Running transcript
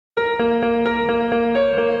Hello,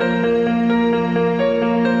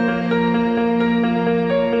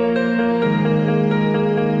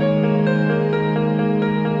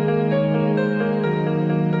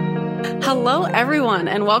 everyone,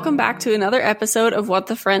 and welcome back to another episode of What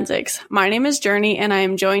the Forensics. My name is Journey, and I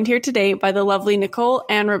am joined here today by the lovely Nicole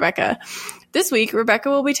and Rebecca. This week, Rebecca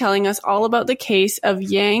will be telling us all about the case of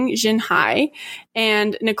Yang Xinhai,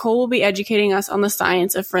 and Nicole will be educating us on the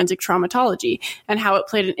science of forensic traumatology and how it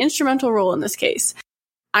played an instrumental role in this case.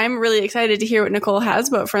 I'm really excited to hear what Nicole has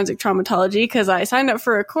about forensic traumatology because I signed up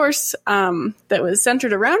for a course that was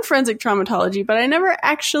centered around forensic traumatology, but I never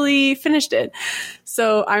actually finished it.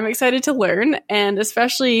 So I'm excited to learn, and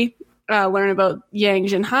especially learn about Yang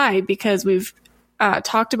Xinhai because we've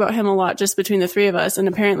talked about him a lot just between the three of us, and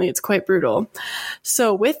apparently it's quite brutal.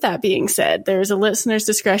 So with that being said, there's a listener's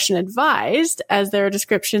discretion advised, as there are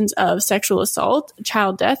descriptions of sexual assault,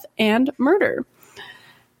 child death, and murder.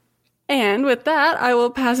 And with that, I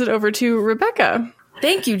will pass it over to Rebecca.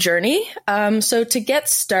 Thank you, Journey. So to get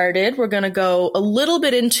started, we're going to go a little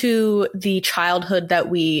bit into the childhood that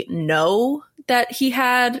we know that he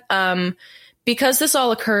had. Because this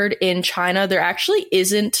all occurred in China, there actually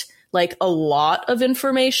isn't like a lot of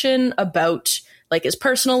information about like his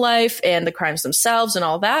personal life and the crimes themselves and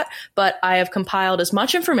all that. But I have compiled as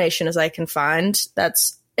much information as I can find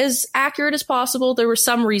that's as accurate as possible. There were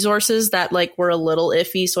some resources that like were a little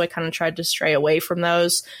iffy, so I kind of tried to stray away from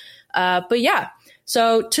those. But yeah,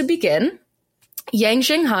 so to begin, Yang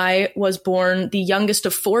Xinhai was born the youngest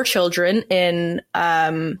of four children in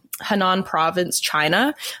Henan province,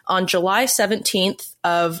 China, on July 17th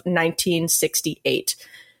of 1968.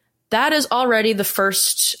 That is already the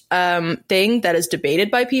first thing that is debated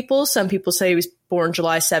by people. Some people say he was born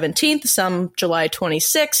July 17th, some July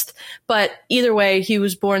 26th, but either way, he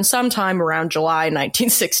was born sometime around July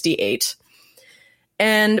 1968.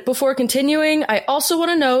 And before continuing, I also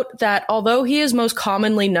want to note that although he is most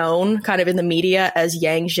commonly known kind of in the media as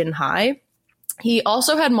Yang Xinhai, he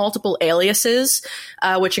also had multiple aliases,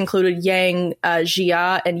 which included Yang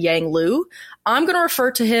Jia and Yang Lu. I'm going to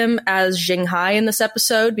refer to him as Xinhai in this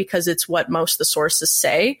episode because it's what most of the sources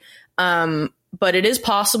say. But it is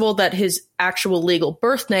possible that his actual legal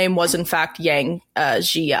birth name was in fact Yang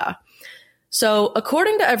Jia. So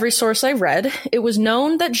according to every source I read, it was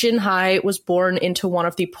known that Xinhai was born into one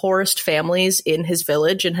of the poorest families in his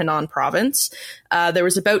village in Henan province. There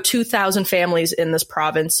was about 2,000 families in this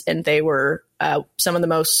province, and they were some of the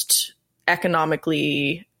most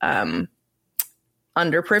economically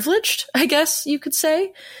underprivileged, I guess you could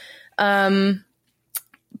say.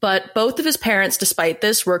 But both of his parents, despite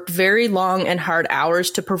this, worked very long and hard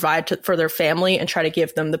hours to provide for their family and try to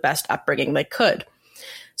give them the best upbringing they could.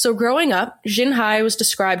 So growing up, Xinhai was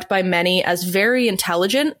described by many as very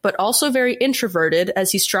intelligent, but also very introverted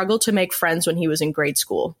as he struggled to make friends when he was in grade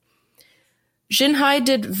school. Xinhai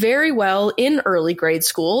did very well in early grade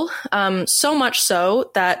school, so much so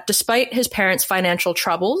that despite his parents' financial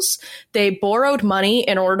troubles, they borrowed money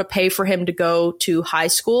in order to pay for him to go to high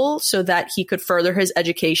school so that he could further his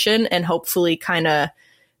education and hopefully kind of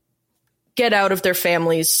get out of their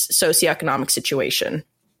family's socioeconomic situation.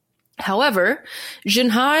 However,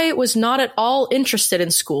 Xinhai was not at all interested in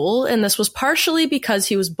school, and this was partially because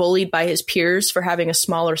he was bullied by his peers for having a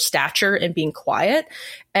smaller stature and being quiet,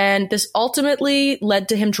 and this ultimately led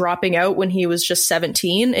to him dropping out when he was just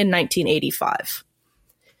 17 in 1985.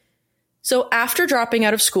 So after dropping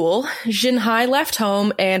out of school, Xinhai left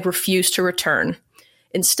home and refused to return.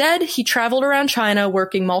 Instead, he traveled around China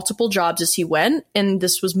working multiple jobs as he went, and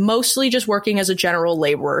this was mostly just working as a general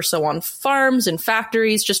laborer, so on farms and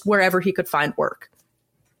factories, just wherever he could find work.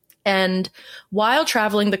 And while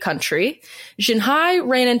traveling the country, Xinhai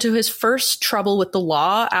ran into his first trouble with the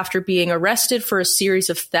law after being arrested for a series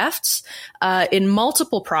of thefts in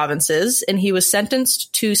multiple provinces, and he was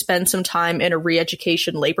sentenced to spend some time in a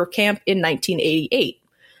re-education labor camp in 1988.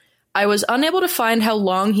 I was unable to find how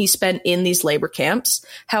long he spent in these labor camps.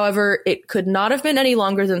 However, it could not have been any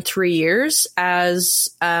longer than 3 years, as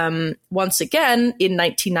once again, in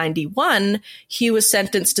 1991, he was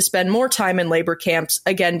sentenced to spend more time in labor camps,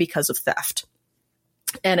 again because of theft.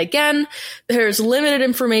 And again, there's limited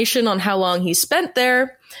information on how long he spent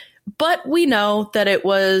there, but we know that it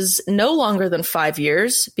was no longer than 5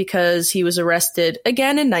 years because he was arrested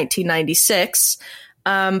again in 1996.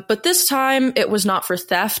 But this time it was not for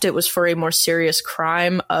theft. It was for a more serious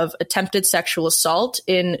crime of attempted sexual assault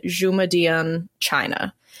in Zhumadian,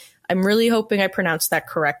 China. I'm really hoping I pronounced that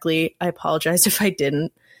correctly. I apologize if I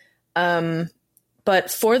didn't. But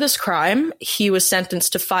for this crime, he was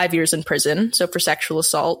sentenced to 5 years in prison. So for sexual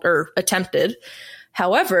assault or attempted.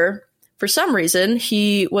 However, For some reason,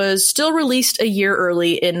 he was still released a year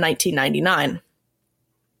early in 1999.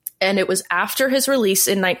 And it was after his release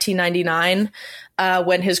in 1999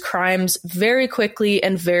 when his crimes very quickly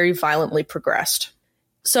and very violently progressed.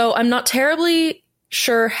 So I'm not terribly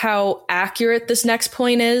sure how accurate this next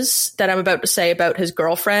point is that I'm about to say about his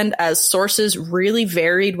girlfriend, as sources really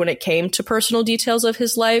varied when it came to personal details of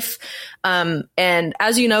his life. And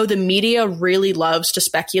as you know, the media really loves to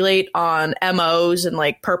speculate on MOs and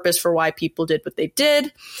like purpose for why people did what they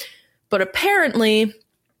did. But apparently,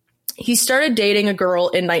 he started dating a girl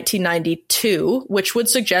in 1992, which would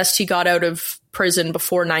suggest he got out of prison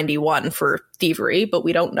before 91 for thievery, but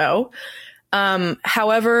we don't know.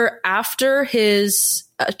 However, after his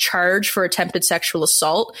charge for attempted sexual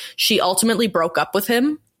assault, she ultimately broke up with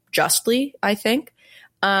him, justly, I think.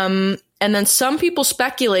 And then some people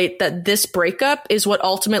speculate that this breakup is what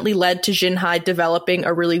ultimately led to Xinhai developing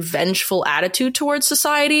a really vengeful attitude towards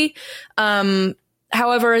society.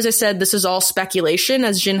 However, as I said, this is all speculation,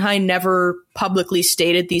 as Xinhai never publicly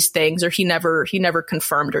stated these things, or he never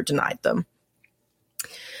confirmed or denied them.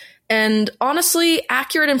 And honestly,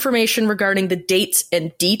 accurate information regarding the dates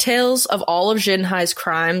and details of all of Xinhai's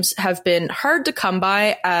crimes have been hard to come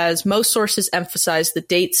by, as most sources emphasize the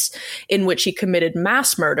dates in which he committed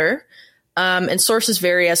mass murder, and sources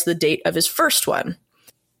vary as to the date of his first one.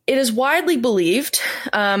 It is widely believed,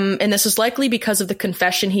 and this is likely because of the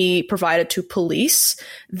confession he provided to police,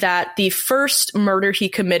 that the first murder he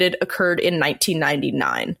committed occurred in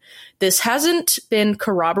 1999. This hasn't been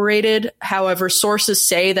corroborated. However, sources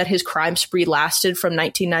say that his crime spree lasted from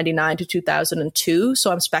 1999 to 2002,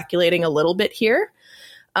 so I'm speculating a little bit here.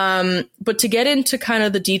 But to get into kind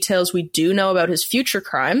of the details we do know about his future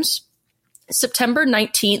crimes, September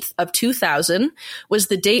 19th of 2000 was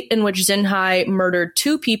the date in which Xinhai murdered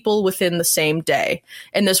 2 people within the same day.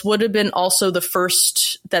 And this would have been also the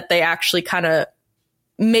first that they actually kind of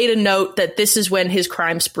made a note that this is when his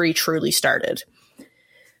crime spree truly started.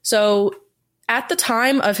 So at the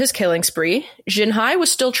time of his killing spree, Xinhai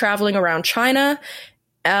was still traveling around China,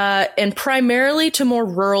 and primarily to more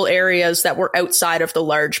rural areas that were outside of the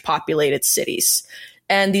large populated cities.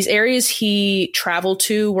 And these areas he traveled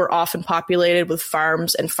to were often populated with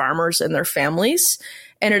farms and farmers and their families.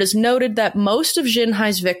 And it is noted that most of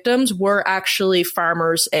Xinhai's victims were actually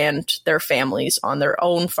farmers and their families on their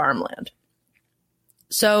own farmland.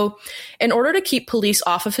 So, in order to keep police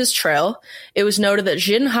off of his trail, it was noted that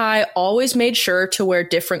Xinhai always made sure to wear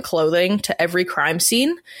different clothing to every crime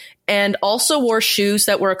scene, and also wore shoes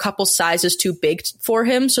that were a couple sizes too big for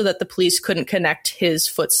him so that the police couldn't connect his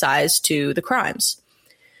foot size to the crimes.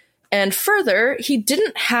 And further, he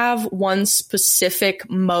didn't have one specific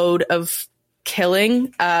mode of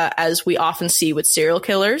killing, as we often see with serial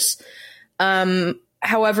killers.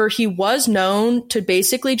 However, he was known to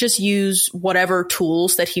basically just use whatever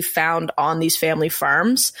tools that he found on these family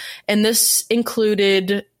farms. And this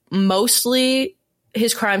included mostly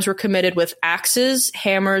his crimes were committed with axes,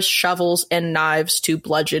 hammers, shovels, and knives to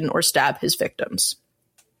bludgeon or stab his victims.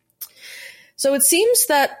 So it seems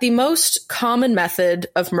that the most common method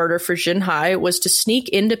of murder for Xinhai was to sneak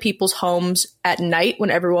into people's homes at night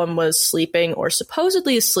when everyone was sleeping or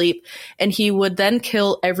supposedly asleep, and he would then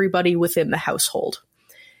kill everybody within the household.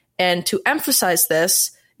 And to emphasize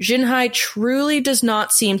this, Xinhai truly does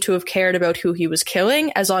not seem to have cared about who he was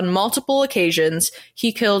killing, as on multiple occasions,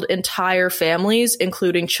 he killed entire families,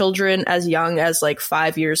 including children as young as like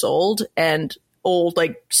 5 years old and old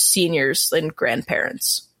like seniors and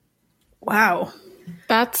grandparents. Wow.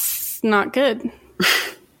 That's not good.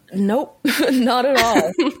 Nope, not at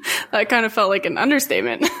all. That kind of felt like an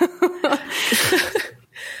understatement.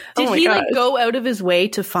 Did he like go out of his way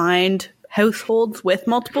to find households with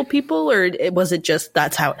multiple people, or was it just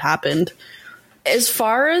that's how it happened? As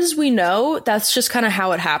far as we know, that's just kind of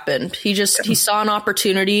how it happened. He saw an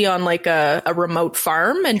opportunity on like a remote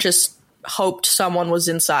farm and just hoped someone was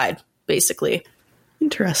inside, basically.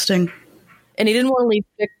 Interesting. And he didn't want to leave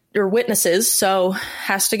witnesses, so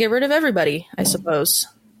has to get rid of everybody, I suppose.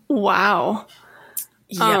 Wow.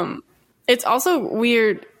 Yeah. It's also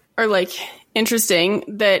weird, or like interesting,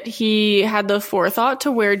 that he had the forethought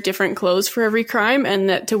to wear different clothes for every crime, and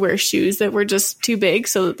that to wear shoes that were just too big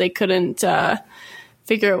so that they couldn't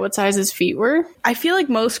figure out what size his feet were. I feel like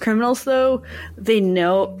most criminals, though, they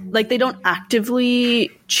know, like, they don't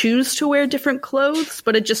actively choose to wear different clothes,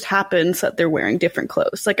 but it just happens that they're wearing different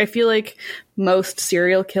clothes. Like, I feel like most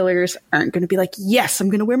serial killers aren't going to be like, yes, I'm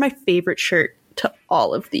going to wear my favorite shirt to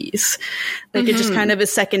all of these. Like, it just kind of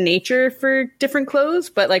is second nature for different clothes,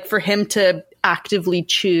 but like for him to actively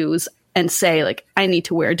choose and say, like, I need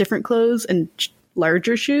to wear different clothes and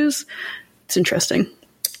larger shoes, it's interesting.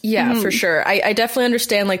 Yeah, for sure. I definitely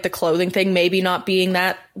understand like the clothing thing maybe not being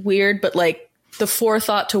that weird, but like the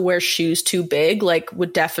forethought to wear shoes too big like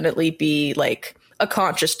would definitely be like a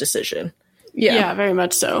conscious decision. Yeah, very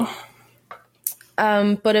much so.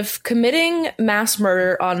 But if committing mass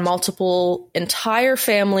murder on multiple entire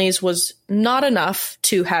families was not enough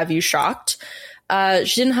to have you shocked,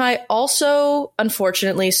 Xinhai also,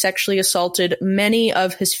 unfortunately, sexually assaulted many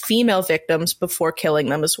of his female victims before killing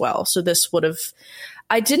them as well. So this would have...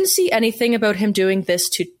 I didn't see anything about him doing this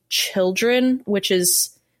to children, which is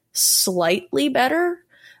slightly better.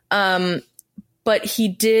 But he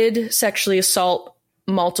did sexually assault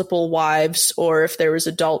multiple wives, or if there was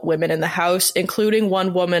adult women in the house, including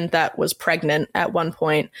one woman that was pregnant at one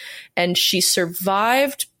point, and she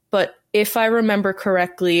survived, but if I remember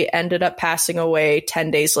correctly, ended up passing away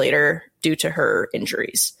 10 days later due to her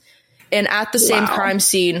injuries. And at the same crime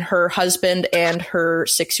scene, her husband and her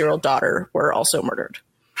 6-year-old daughter were also murdered.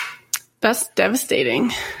 That's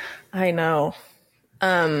devastating. I know.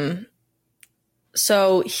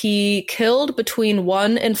 So he killed between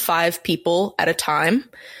 1 and 5 people at a time.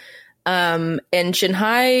 And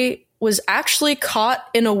Xinhai was actually caught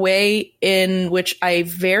in a way in which I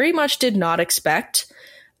very much did not expect.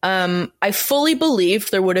 I fully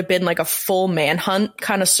believed there would have been like a full manhunt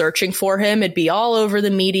kind of searching for him. It'd be all over the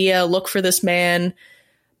media, look for this man.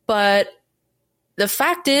 But the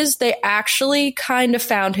fact is they actually kind of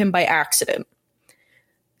found him by accident.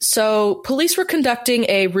 So police were conducting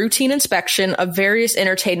a routine inspection of various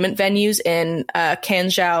entertainment venues in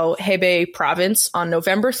Kanzhou, Hebei province on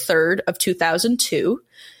November 3rd of 2002.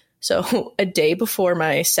 So a day before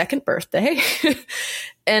my second birthday.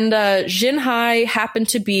 And Xinhai happened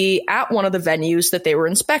to be at one of the venues that they were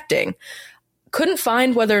inspecting. Couldn't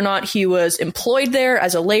find whether or not he was employed there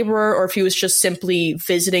as a laborer or if he was just simply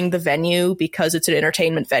visiting the venue because it's an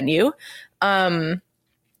entertainment venue.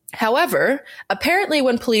 However, apparently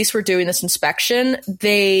when police were doing this inspection,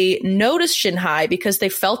 they noticed Xinhai because they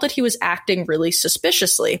felt that he was acting really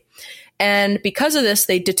suspiciously. And because of this,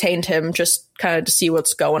 they detained him just kind of to see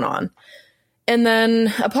what's going on. And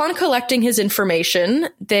then upon collecting his information,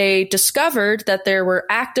 they discovered that there were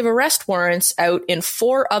active arrest warrants out in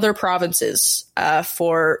 4 other provinces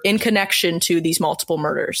in connection to these multiple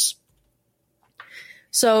murders.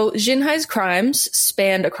 So Xinhai's crimes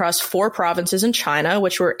spanned across 4 provinces in China,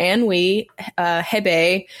 which were Anhui,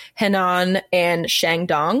 Hebei, Henan, and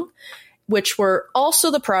Shandong, which were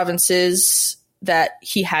also the provinces that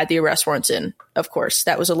he had the arrest warrants in. Of course,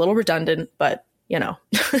 that was a little redundant, but, you know.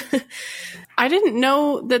 I didn't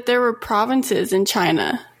know that there were provinces in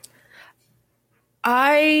China.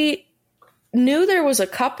 I knew there was a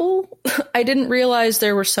couple. I didn't realize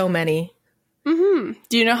there were so many. Mm-hmm.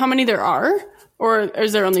 Do you know how many there are? Or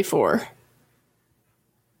is there only 4?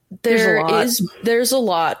 There's a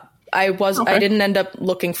lot. I didn't end up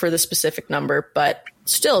looking for the specific number, but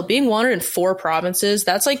still, being wanted in 4 provinces,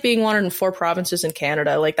 that's like being wanted in 4 provinces in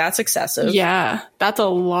Canada. Like, that's excessive. Yeah, that's a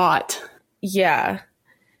lot. Yeah.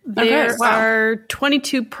 There are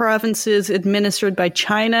 22 provinces administered by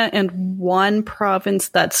China and 1 province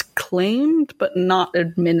that's claimed but not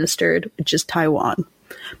administered, which is Taiwan.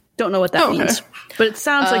 Don't know what that means. But it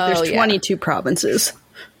sounds like there's 22 provinces.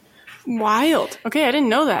 Wild. Okay, I didn't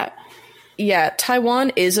know that. Yeah,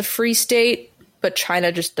 Taiwan is a free state, but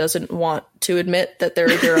China just doesn't want to admit that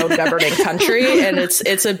they're their own governing country, and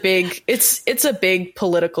it's a big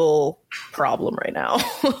political problem right now.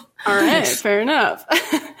 All right, fair enough.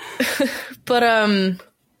 But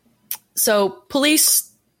so police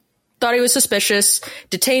thought he was suspicious,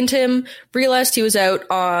 detained him, realized he was out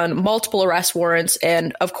on multiple arrest warrants,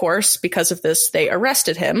 and of course, because of this, they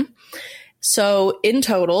arrested him. So in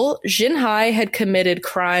total, Xinhai had committed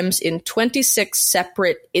crimes in 26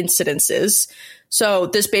 separate incidences. So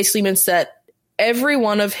this basically means that every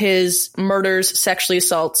one of his murders, sexually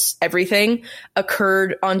assaults, everything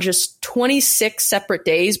occurred on just 26 separate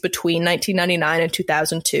days between 1999 and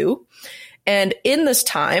 2002. And in this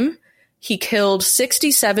time, he killed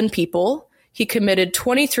 67 people, he committed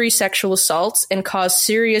 23 sexual assaults, and caused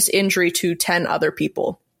serious injury to 10 other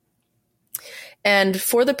people. And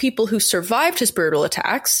for the people who survived his brutal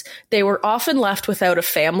attacks, they were often left without a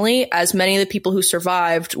family, as many of the people who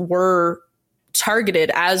survived were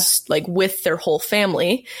targeted as like with their whole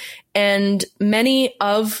family. And many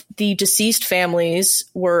of the deceased families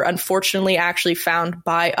were unfortunately actually found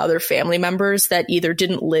by other family members that either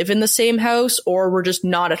didn't live in the same house or were just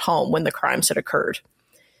not at home when the crimes had occurred.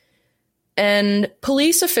 And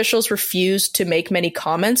police officials refused to make many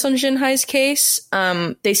comments on Xinhai's case.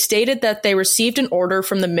 They stated that they received an order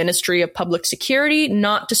from the Ministry of Public Security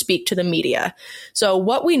not to speak to the media. So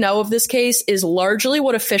what we know of this case is largely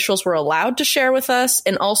what officials were allowed to share with us,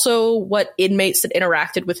 and also what inmates that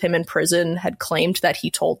interacted with him in prison had claimed that he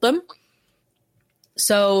told them.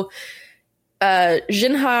 So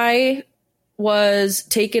Xinhai was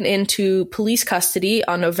taken into police custody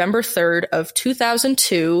on November 3rd of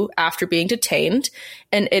 2002 after being detained,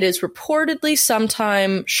 and it is reportedly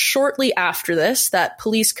sometime shortly after this that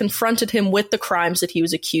police confronted him with the crimes that he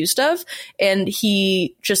was accused of, and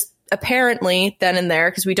he just apparently then and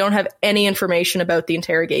there, because we don't have any information about the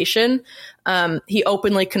interrogation, he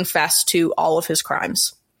openly confessed to all of his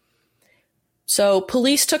crimes. So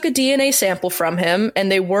police took a DNA sample from him, and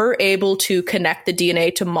they were able to connect the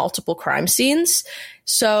DNA to multiple crime scenes.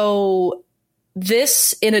 So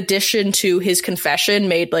this, in addition to his confession,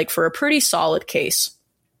 made for a pretty solid case.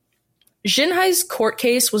 Xinhai's court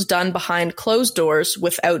case was done behind closed doors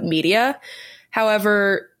without media.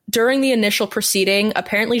 However, during the initial proceeding,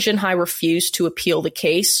 apparently Xinhai refused to appeal the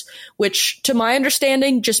case, which, to my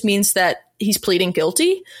understanding, just means that he's pleading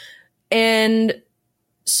guilty. And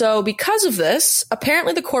so because of this,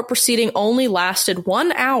 apparently the court proceeding only lasted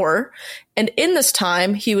 1 hour, and in this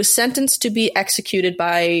time, he was sentenced to be executed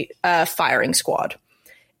by a firing squad.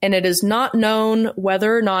 And it is not known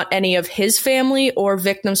whether or not any of his family or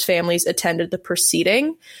victims' families attended the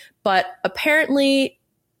proceeding, but apparently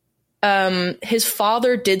his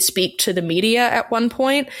father did speak to the media at one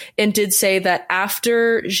point and did say that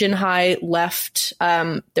after Xinhai left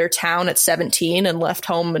their town at 17 and left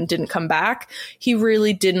home and didn't come back, he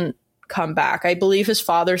really didn't come back. I believe his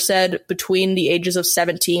father said between the ages of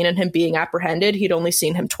 17 and him being apprehended, he'd only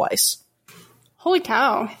seen him twice. Holy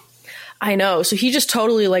cow. I know. So he just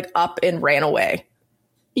totally up and ran away.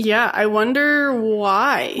 Yeah, I wonder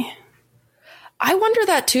why. I wonder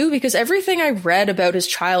that too, because everything I read about his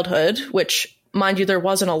childhood, which, mind you, there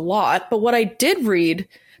wasn't a lot, but what I did read,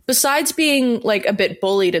 besides being a bit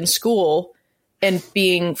bullied in school and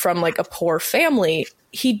being from a poor family,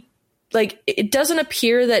 he it doesn't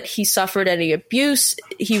appear that he suffered any abuse.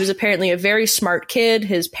 He was apparently a very smart kid.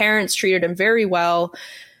 His parents treated him very well.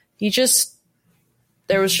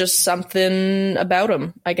 There was just something about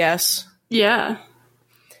him, I guess. Yeah.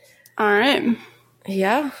 All right.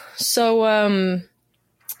 Yeah. So,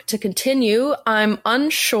 to continue, I'm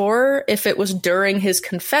unsure if it was during his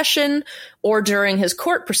confession or during his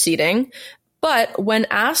court proceeding, but when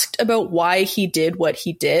asked about why he did what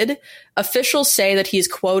he did, officials say that he's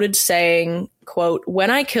quoted saying, quote,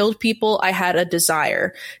 "When I killed people, I had a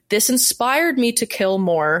desire. This inspired me to kill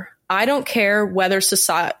more. I don't care whether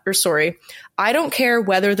I don't care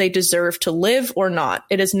whether they deserve to live or not.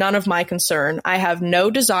 It is none of my concern. I have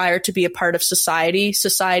no desire to be a part of society.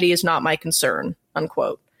 Society is not my concern,"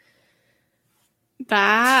 unquote.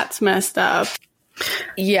 That's messed up.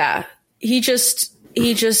 Yeah. It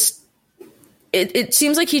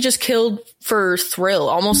seems like he just killed for thrill,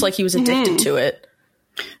 almost like he was addicted to it.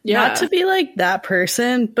 Yeah. Not to be that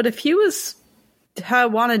person, but if he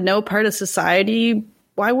wanted no part of society,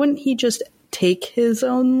 why wouldn't he just take his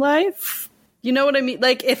own life? You know what I mean?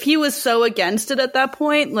 If he was so against it at that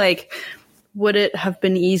point, would it have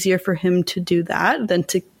been easier for him to do that than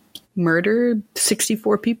to murder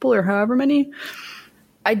 64 people or however many?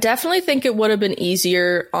 I definitely think it would have been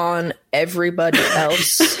easier on everybody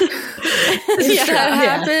else if that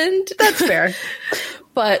happened. That's fair.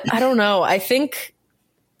 But I don't know. I think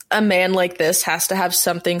a man like this has to have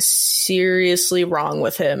something seriously wrong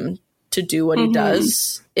with him to do what he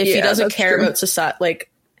does. If he doesn't care about society,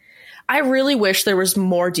 I really wish there was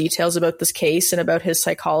more details about this case and about his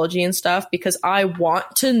psychology and stuff, because I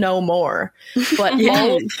want to know more. But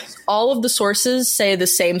all of the sources say the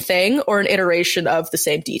same thing or an iteration of the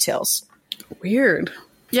same details. Weird.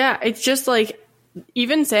 Yeah, it's just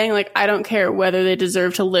even saying I don't care whether they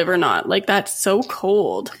deserve to live or not. That's so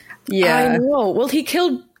cold. Yeah. I know. Well, he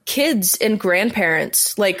killed kids and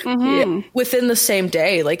grandparents within the same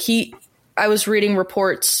day. I was reading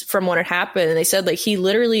reports from when it happened, and they said he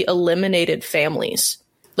literally eliminated families,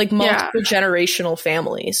 multiple generational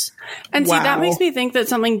families. And see, that makes me think that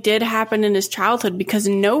something did happen in his childhood, because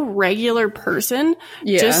no regular person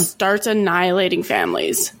just starts annihilating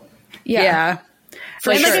families. Yeah.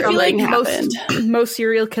 For sure. I feel most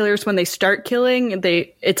serial killers, when they start killing,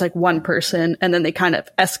 it's one person, and then they kind of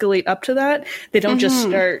escalate up to that. They don't just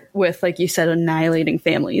start with, like you said, annihilating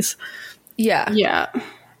families. Yeah. Yeah.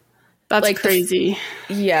 That's crazy.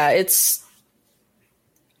 It's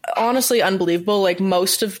honestly unbelievable.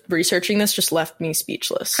 Most of researching this just left me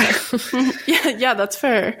speechless. Yeah, that's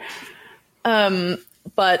fair.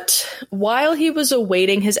 But while he was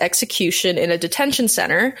awaiting his execution in a detention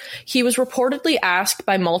center, he was reportedly asked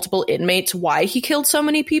by multiple inmates why he killed so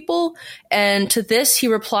many people. And to this, he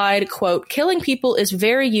replied, quote, "Killing people is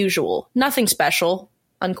very usual. Nothing special,"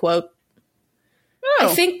 unquote. Oh.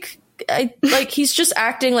 I think he's just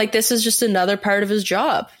acting like this is just another part of his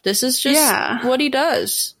job. This is just what he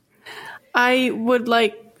does. I would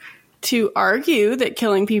like to argue that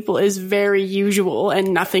killing people is very usual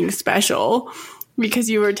and nothing special, because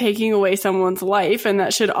you are taking away someone's life, and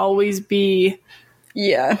that should always be,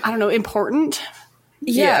 I don't know, important.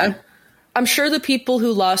 Yeah. I'm sure the people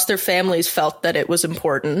who lost their families felt that it was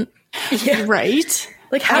important. Yeah. Right?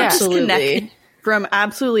 Like, how disconnected from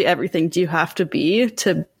absolutely everything do you have to be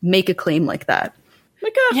to make a claim like that?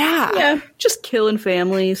 Like, just killing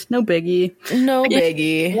families. No biggie. No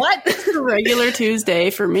biggie. What? It's a regular Tuesday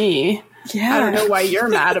for me. Yeah. I don't know why you're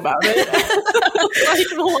mad about it.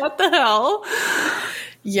 Like, what the hell?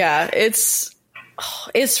 Yeah, it's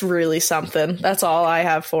really something. That's all I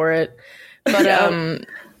have for it. But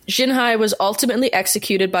Xinhai was ultimately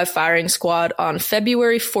executed by firing squad on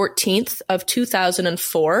February 14th of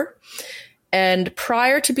 2004. And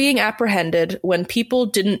prior to being apprehended, when people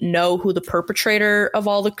didn't know who the perpetrator of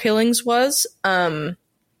all the killings was,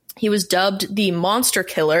 he was dubbed the Monster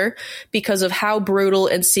Killer because of how brutal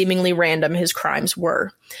and seemingly random his crimes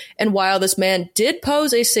were. And while this man did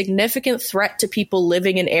pose a significant threat to people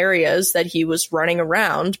living in areas that he was running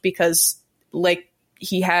around, because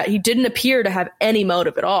he didn't appear to have any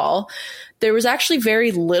motive at all, there was actually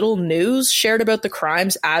very little news shared about the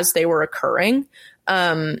crimes as they were occurring,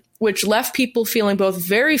 which left people feeling both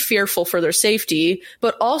very fearful for their safety,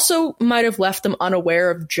 but also might have left them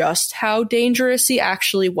unaware of just how dangerous he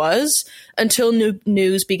actually was until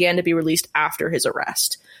news began to be released after his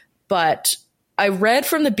arrest. But I read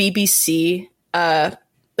from the BBC,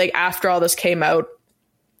 after all this came out,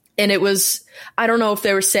 and it was, I don't know if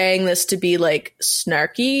they were saying this to be like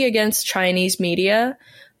snarky against Chinese media,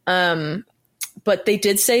 but they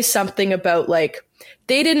did say something about like,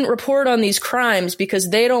 they didn't report on these crimes because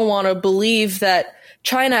they don't want to believe that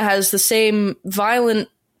China has the same violent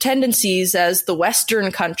tendencies as the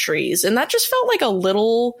Western countries. And that just felt like a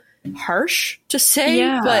little harsh to say.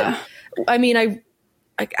 Yeah. But I mean,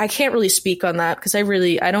 I can't really speak on that because I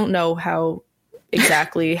don't know how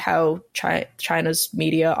China's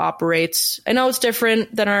media operates. I know it's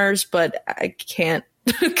different than ours, but I can't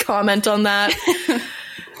comment on that.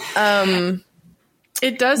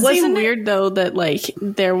 It does seem weird, though, that, like,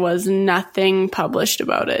 there was nothing published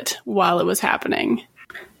about it while it was happening.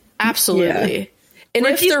 Absolutely. Yeah. And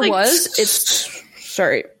if there was, it's...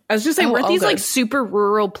 Sorry. I was just saying, weren't these, like, super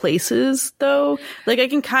rural places, though? Like, I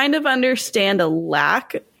can kind of understand a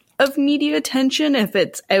lack of media attention if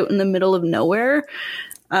it's out in the middle of nowhere.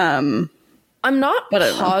 I'm not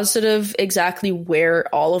positive exactly where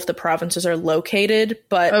all of the provinces are located,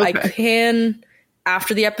 but I can...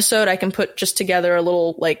 After the episode, I can put just together a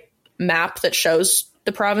little like map that shows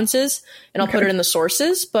the provinces, and I'll put it in the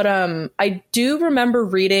sources. But I do remember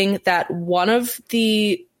reading that one of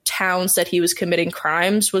the towns that he was committing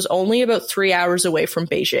crimes was only about 3 hours away from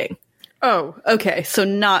Beijing. Oh, okay. So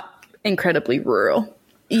not incredibly rural.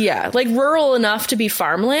 Yeah, like rural enough to be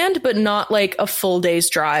farmland, but not like a full day's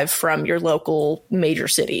drive from your local major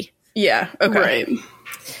city. Yeah, okay. Right.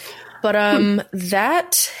 But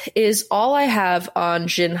that is all I have on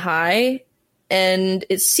Xinhai, and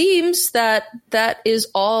it seems that is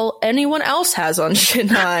all anyone else has on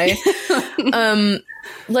Xinhai.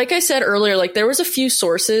 Like I said earlier, like there was a few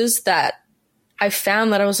sources that I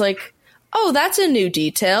found that I was like, oh, that's a new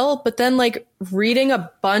detail. But then like reading a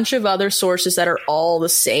bunch of other sources that are all the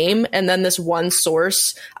same, and then this one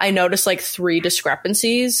source, I noticed like 3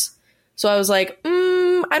 discrepancies. So I was like,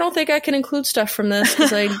 I don't think I can include stuff from this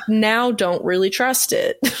because I now don't really trust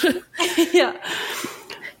it. Yeah.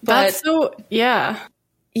 But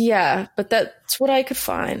but that's what I could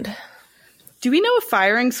find. Do we know if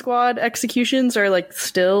firing squad executions are like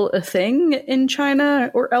still a thing in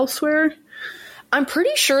China or elsewhere? I'm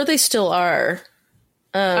pretty sure they still are.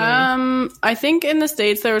 I think in the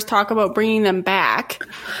States there was talk about bringing them back.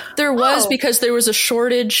 There was because there was a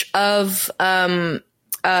shortage of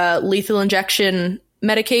lethal injection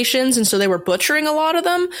medications, and so they were butchering a lot of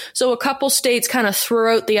them. So a couple states kind of threw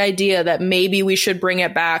out the idea that maybe we should bring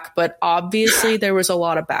it back, but obviously there was a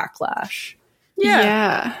lot of backlash.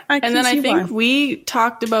 Yeah. And then I think we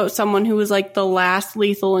talked about someone who was like the last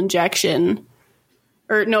lethal injection,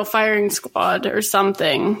 or no, firing squad or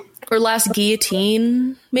something. Or last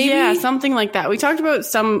guillotine, maybe? Yeah, something like that. We talked about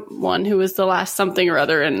someone who was the last something or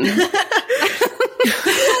other, and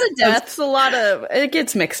of deaths, it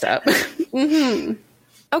gets mixed up.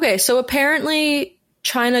 Okay, so apparently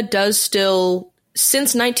China does still,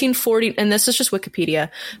 since 1940, and this is just Wikipedia,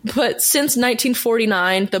 but since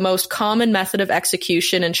 1949, the most common method of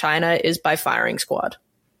execution in China is by firing squad.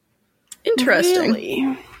 Interesting.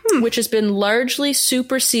 Really? Which has been largely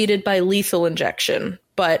superseded by lethal injection.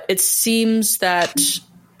 But it seems that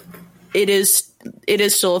it is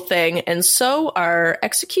still a thing, and so are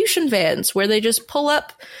execution vans, where they just pull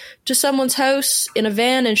up to someone's house in a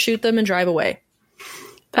van and shoot them and drive away.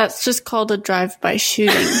 That's just called a drive-by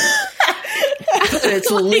shooting.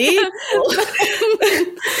 It's legal.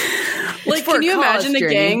 Like, can you imagine a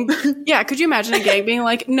gang? Yeah, could you imagine a gang being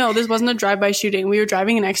like, no, this wasn't a drive-by shooting. We were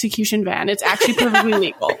driving an execution van. It's actually perfectly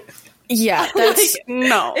legal. Yeah, that's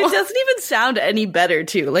no. It doesn't even sound any better,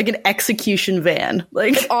 too. Like an execution van.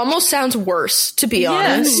 Like, it almost sounds worse, to be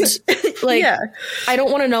honest. Like, yeah. I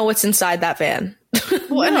don't want to know what's inside that van.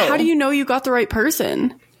 Well, and how do you know you got the right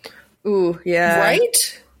person? Ooh, yeah.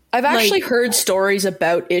 Right? I've actually heard stories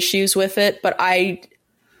about issues with it, but I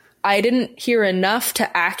didn't hear enough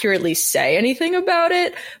to accurately say anything about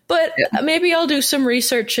it, but maybe I'll do some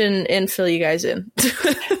research and fill you guys in.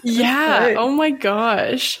 Yeah. Right. Oh my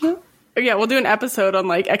gosh. Yeah, we'll do an episode on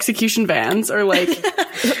like execution vans or like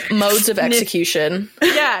modes of execution.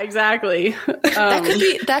 Yeah, exactly.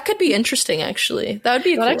 That could be interesting, actually. That would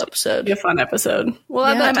be a cool episode. Be a fun episode. Well,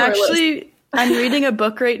 I'm reading a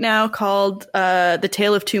book right now called The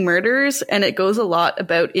Tale of Two Murders, and it goes a lot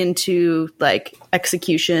about into like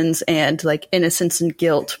executions and like innocence and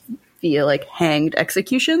guilt via like hanged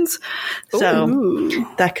executions. So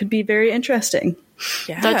that could be very interesting.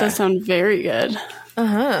 Yeah. That does sound very good.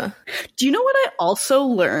 Do you know what I also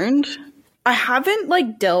learned? I haven't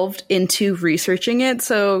like delved into researching it,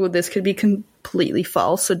 so this could be completely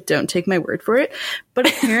false, so don't take my word for it. But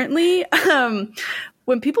apparently,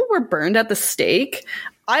 when people were burned at the stake,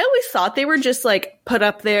 I always thought they were just like put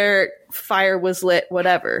up there, fire was lit,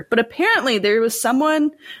 whatever. But apparently there was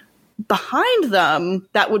someone behind them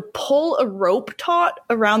that would pull a rope taut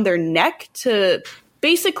around their neck to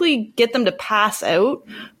basically get them to pass out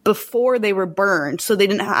before they were burned, so they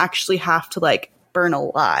didn't actually have to like burn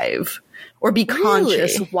alive or be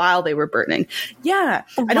conscious while they were burning. Yeah.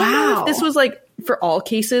 I don't know if this was like for all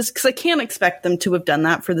cases, because I can't expect them to have done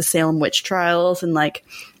that for the Salem witch trials and like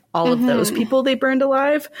all of those people they burned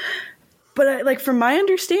alive. But like from my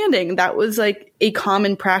understanding, that was like a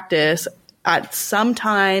common practice at some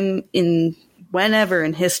time in whenever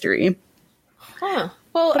in history. Huh.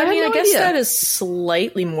 Well, But I mean, I guess idea. that is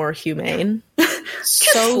slightly more humane.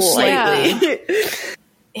 So slightly.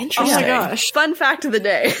 Interesting. Oh my gosh. Fun fact of the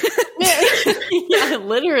day. Yeah,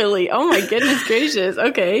 literally. Oh my goodness gracious.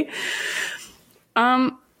 Okay.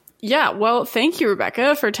 Yeah, well, thank you,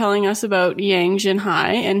 Rebecca, for telling us about Yang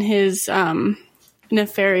Xinhai and his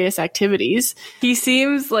nefarious activities. He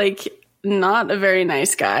seems like not a very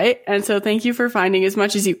nice guy, and so thank you for finding as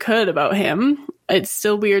much as you could about him. It's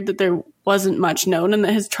still weird that there wasn't much known and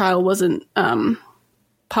that his trial wasn't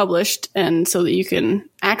published and so that you can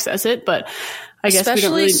access it, but I guess we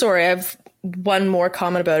don't really... Sorry, I have one more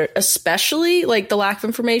comment about it. Especially, like, the lack of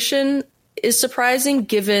information is surprising,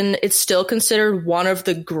 given it's still considered one of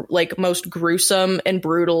the most gruesome and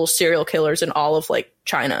brutal serial killers in all of like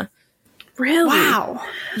China. Really? Wow.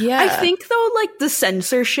 Yeah. I think though, like the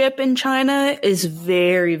censorship in China is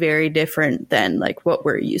very, very different than like what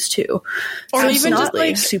we're used to. Or So even it's not just,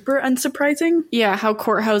 like- super unsurprising. Yeah, how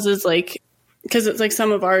courthouses, like, because it's like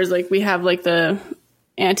some of ours, like we have like the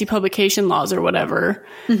anti-publication laws or whatever,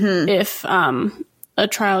 if a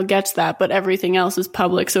trial gets that, but everything else is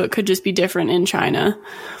public, so it could just be different in China.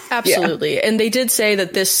 Absolutely. Yeah. And they did say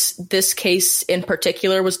that this case in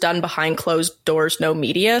particular was done behind closed doors, no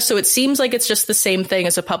media. So it seems like it's just the same thing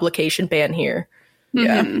as a publication ban here.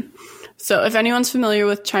 Yeah. So if anyone's familiar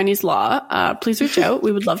with Chinese law, please reach out.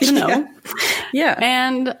 We would love to know. Yeah.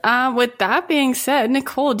 And with that being said,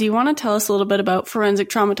 Nicole, do you want to tell us a little bit about forensic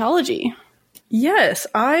traumatology? Yes,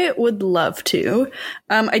 I would love to.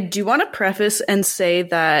 I do want to preface and say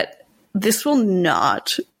that this will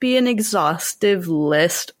not be an exhaustive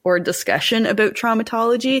list or discussion about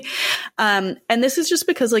traumatology. And this is just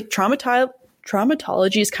because like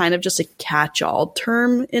traumatology is kind of just a catch-all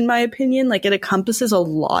term, in my opinion. Like it encompasses a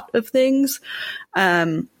lot of things.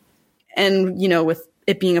 And, you know, with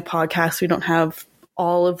it being a podcast, we don't have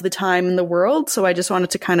all of the time in the world. So I just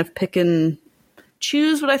wanted to kind of pick and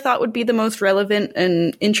choose what I thought would be the most relevant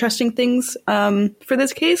and interesting things for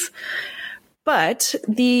this case. But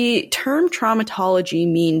the term traumatology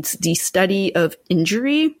means the study of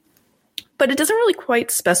injury, but it doesn't really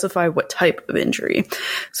quite specify what type of injury.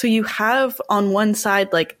 So you have on one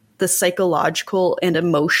side, like the psychological and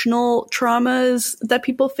emotional traumas that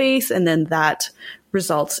people face, and then that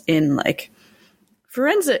results in like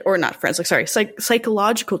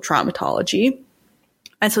psychological traumatology.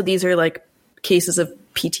 And so these are like cases of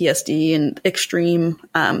PTSD and extreme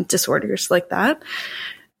disorders like that.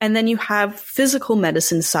 And then you have physical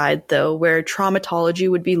medicine side, though, where traumatology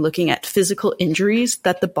would be looking at physical injuries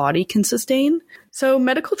that the body can sustain. So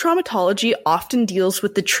medical traumatology often deals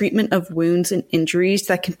with the treatment of wounds and injuries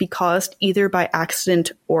that can be caused either by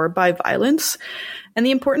accident or by violence. And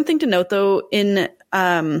the important thing to note, though,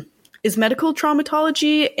 is medical trauma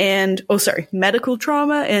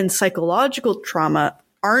and psychological trauma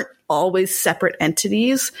aren't always separate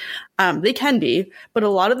entities. They can be, but a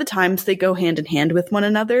lot of the times they go hand in hand with one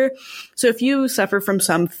another. So if you suffer from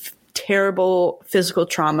some terrible physical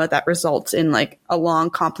trauma that results in like a long,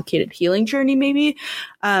 complicated healing journey, maybe,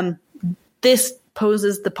 this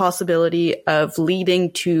poses the possibility of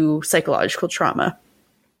leading to psychological trauma.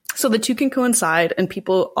 So the two can coincide, and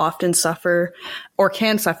people often suffer or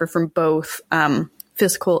can suffer from both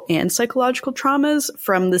physical and psychological traumas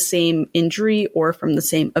from the same injury or from the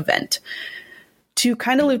same event. To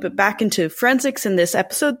kind of loop it back into forensics in this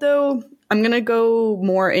episode, though, I'm going to go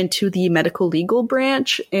more into the medical legal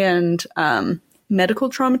branch and medical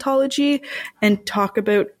traumatology and talk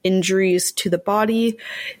about injuries to the body.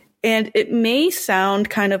 And it may sound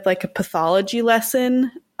kind of like a pathology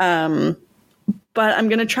lesson, but I'm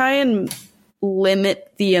going to try and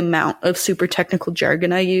limit the amount of super technical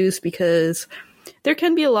jargon I use because there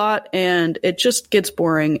can be a lot and it just gets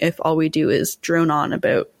boring if all we do is drone on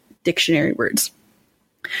about dictionary words.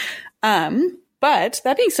 But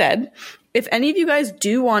that being said, if any of you guys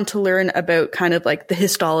do want to learn about kind of like the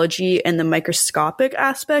histology and the microscopic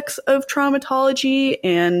aspects of traumatology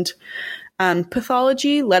and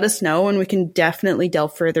pathology, let us know and we can definitely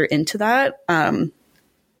delve further into that.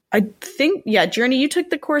 I think, Journey, you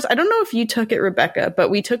took the course. I don't know if you took it, Rebecca, but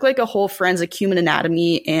we took like a whole forensic human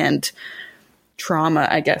anatomy and trauma,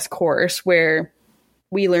 I guess, course where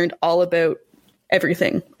we learned all about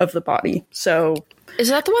everything of the body. So is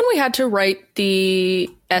that the one we had to write the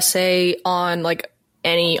essay on like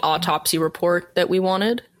any autopsy report that we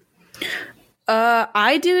wanted?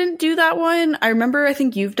 I didn't do that one. I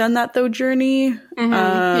think you've done that though, Journey.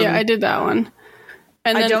 Mm-hmm. Yeah, I did that one.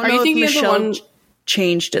 And then, I don't know if Michelle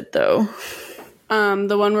changed it though.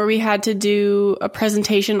 The one where we had to do a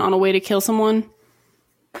presentation on a way to kill someone.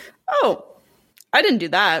 Oh, I didn't do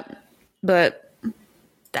that, but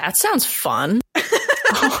that sounds fun. Maybe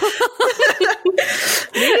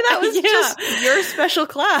that was just your special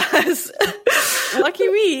class. Lucky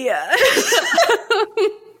me.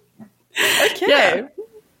 Okay. Yeah.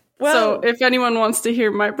 Well, so if anyone wants to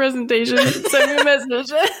hear my presentation, send me a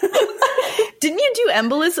message. Didn't you do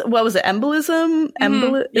embolism? What was it? Embolism?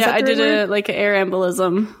 Mm-hmm. Yeah, I did an air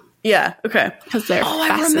embolism. Yeah. Okay. Because they're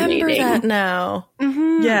fascinating. I remember that now.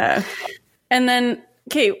 Mm-hmm. Yeah. And then,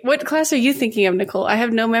 okay, what class are you thinking of, Nicole? I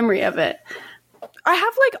have no memory of it. I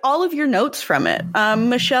have like all of your notes from it.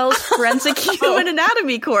 Michelle's forensic human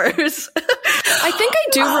anatomy course. I think I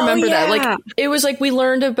do remember that. Like it was like we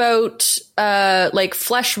learned about like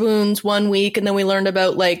flesh wounds one week, and then we learned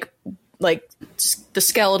about like the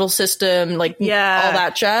skeletal system, like all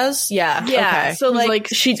that jazz. Yeah. Okay. So like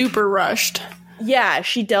she super rushed. Yeah,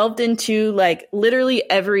 she delved into like literally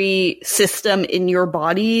every system in your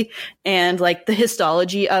body and like the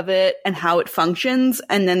histology of it and how it functions,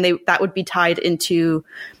 and then that would be tied into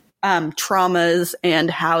traumas and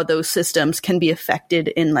how those systems can be affected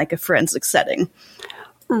in like a forensic setting.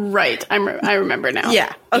 Right, I remember now.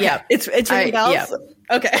 Yeah, okay. Yeah. It's ringing bells. Yeah.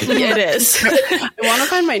 Okay, it is. I want to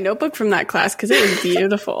find my notebook from that class because it was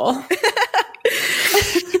beautiful.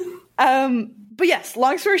 But yes,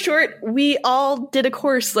 long story short, we all did a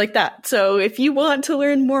course like that. So if you want to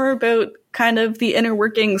learn more about kind of the inner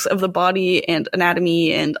workings of the body and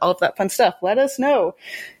anatomy and all of that fun stuff, let us know,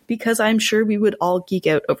 because I'm sure we would all geek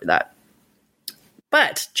out over that.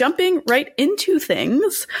 But jumping right into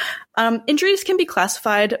things, injuries can be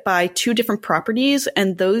classified by two different properties,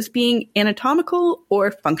 and those being anatomical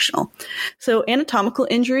or functional. So anatomical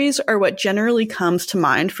injuries are what generally comes to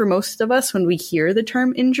mind for most of us when we hear the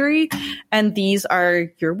term injury, and these are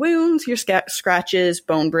your wounds, your scratches,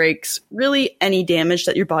 bone breaks, really any damage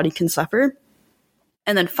that your body can suffer.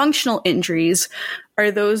 And then functional injuries are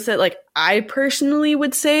those that, like, I personally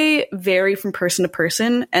would say vary from person to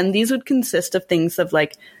person. And these would consist of things of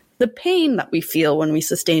like the pain that we feel when we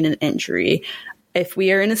sustain an injury, if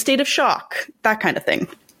we are in a state of shock, that kind of thing.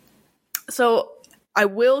 So I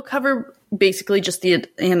will cover basically just the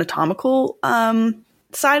anatomical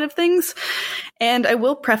side of things. And I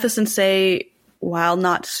will preface and say while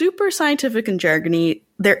not super scientific and jargony,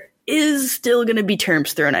 there is still going to be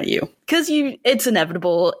terms thrown at you because it's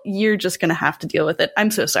inevitable. You're just going to have to deal with it.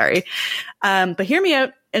 I'm so sorry. But hear me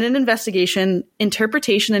out. In an investigation,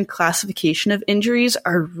 interpretation and classification of injuries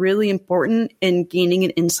are really important in gaining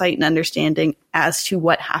an insight and understanding as to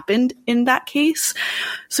what happened in that case.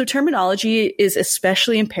 So terminology is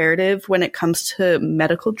especially imperative when it comes to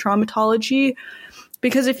medical traumatology,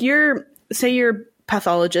 because if you're a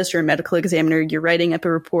pathologist or a medical examiner, you're writing up a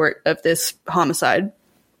report of this homicide.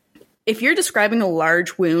 If you're describing a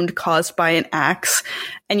large wound caused by an axe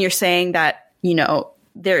and you're saying that,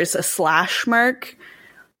 there's a slash mark,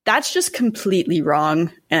 that's just completely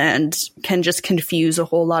wrong and can just confuse a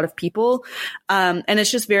whole lot of people. And it's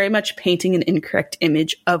just very much painting an incorrect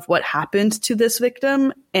image of what happened to this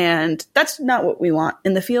victim. And that's not what we want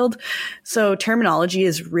in the field. So terminology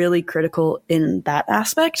is really critical in that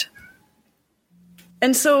aspect.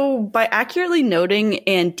 And so by accurately noting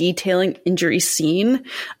and detailing injury scene,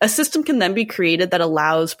 a system can then be created that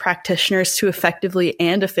allows practitioners to effectively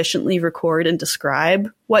and efficiently record and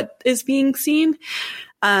describe what is being seen.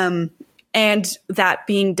 And that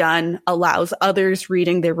being done allows others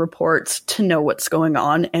reading their reports to know what's going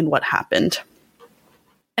on and what happened.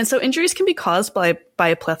 And so injuries can be caused by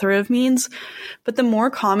a plethora of means, but the more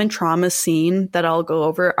common traumas seen that I'll go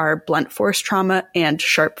over are blunt force trauma and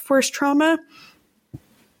sharp force trauma.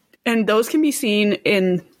 And those can be seen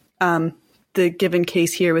in the given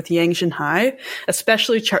case here with Yang Xinhai,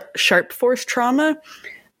 especially sharp force trauma.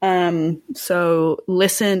 So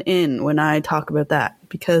listen in when I talk about that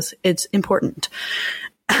because it's important.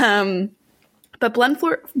 But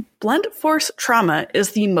blunt force trauma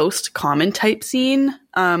is the most common type seen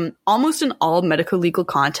almost in all medical legal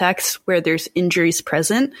contexts where there's injuries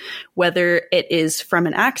present, whether it is from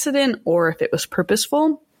an accident or if it was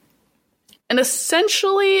purposeful. And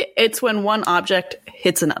essentially, it's when one object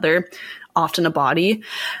hits another, often a body.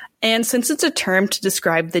 And since it's a term to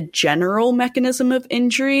describe the general mechanism of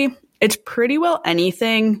injury, it's pretty well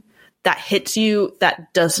anything that hits you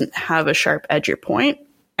that doesn't have a sharp edge or point.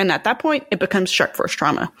 And at that point, it becomes sharp force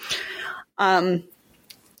trauma.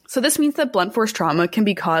 So this means that blunt force trauma can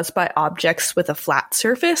be caused by objects with a flat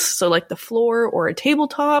surface, so like the floor or a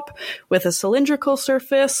tabletop, with a cylindrical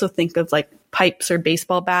surface, so think of like pipes or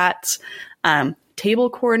baseball bats, table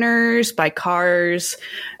corners, by cars,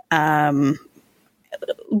 the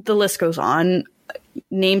list goes on.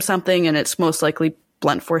 Name something and it's most likely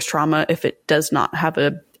blunt force trauma if it does not have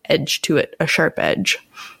a edge to it, a sharp edge.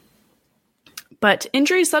 But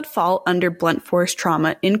injuries that fall under blunt force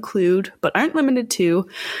trauma include, but aren't limited to,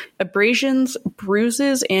 abrasions,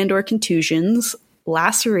 bruises and or contusions,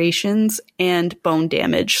 lacerations, and bone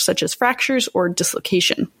damage, such as fractures or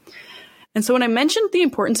dislocation. And so when I mentioned the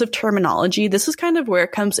importance of terminology, this is kind of where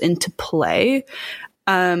it comes into play,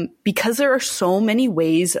 because there are so many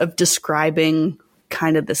ways of describing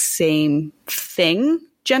kind of the same thing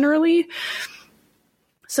generally.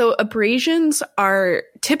 So abrasions are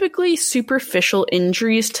typically superficial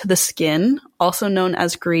injuries to the skin, also known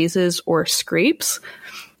as grazes or scrapes.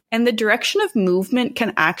 And the direction of movement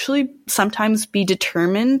can actually sometimes be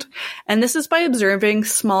determined. And this is by observing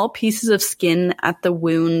small pieces of skin at the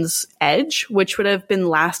wound's edge, which would have been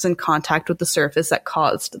last in contact with the surface that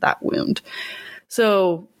caused that wound.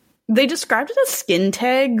 So they described it as skin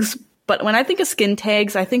tags, but when I think of skin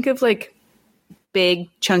tags, I think of like big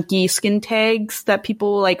chunky skin tags that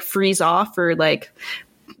people like freeze off or like,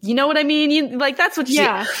 you know what I mean? That's what you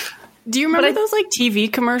see. Do you remember those like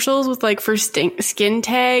TV commercials with like for skin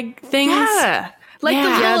tag things? Yeah. Like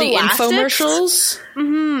the infomercials.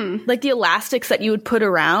 Mm-hmm. Like the elastics that you would put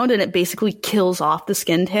around and it basically kills off the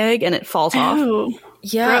skin tag and it falls off.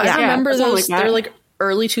 Yeah, I remember those. Like they're like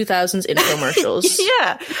early 2000s infomercials.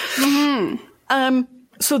 Yeah. Mm-hmm.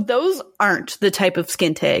 So those aren't the type of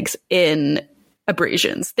skin tags in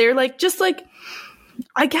abrasions. They're like, just like,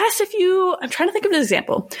 I guess I'm trying to think of an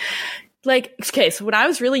example. Like, okay, so when I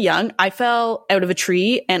was really young, I fell out of a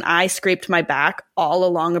tree and I scraped my back all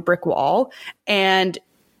along a brick wall. And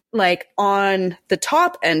like on the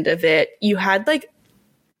top end of it, you had like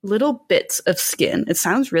little bits of skin. It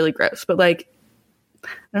sounds really gross, but like, I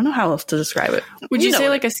don't know how else to describe it. Would you say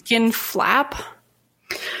like a skin flap?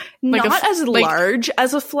 Not like as large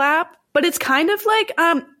as a flap, but it's kind of like,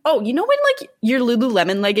 you know when like your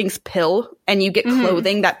Lululemon leggings pill and you get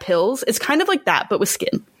clothing that pills? It's kind of like that, but with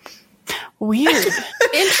skin. Weird.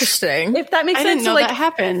 Interesting. If that makes sense. I didn't know that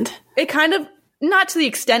happened. It kind of, not to the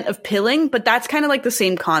extent of pilling, but that's kind of like the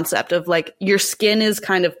same concept of like your skin is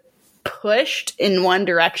kind of pushed in one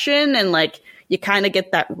direction and like you kind of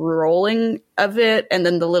get that rolling of it and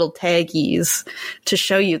then the little taggies to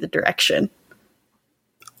show you the direction.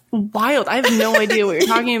 wild. I have no idea what you're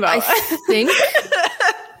talking about.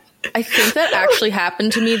 I think that actually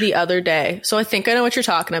happened to me the other day. So I think I know what you're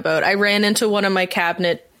talking about. I ran into one of my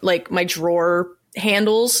cabinet, like my drawer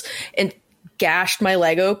handles, and gashed my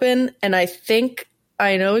leg open. And I think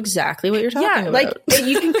I know exactly what you're talking about. Like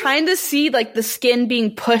you can kind of see like the skin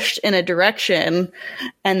being pushed in a direction,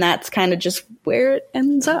 and that's kind of just where it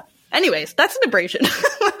ends up. Anyways, that's an abrasion.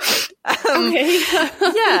 Okay.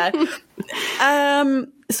 Yeah.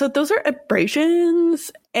 So those are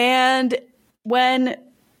abrasions, and when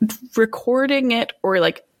recording it or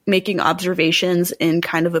like making observations in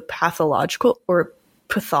kind of a pathological or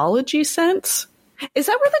pathology sense, is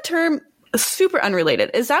that where the term, super unrelated,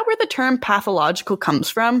 is that where the term pathological comes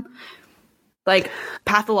from? Like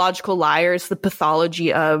pathological liars, the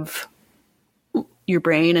pathology of your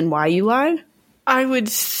brain and why you lie? I want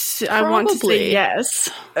to say yes.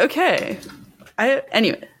 Okay.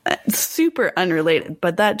 Anyway, super unrelated,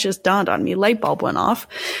 but that just dawned on me. Light bulb went off.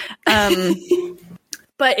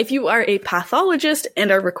 But if you are a pathologist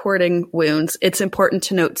and are recording wounds, it's important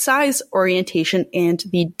to note size, orientation, and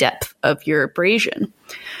the depth of your abrasion.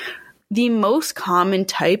 The most common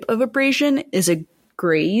type of abrasion is a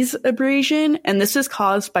graze abrasion, and this is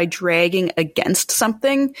caused by dragging against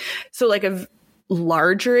something. So like a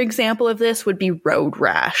larger example of this would be road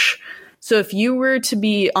rash. So if you were to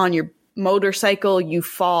be on your motorcycle, you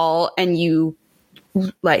fall, and you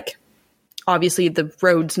like, obviously the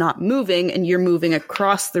road's not moving and you're moving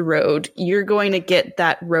across the road, you're going to get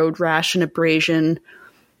that road rash and abrasion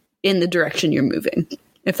in the direction you're moving,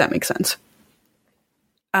 if that makes sense.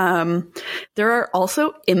 There are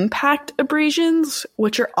also impact abrasions,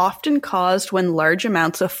 which are often caused when large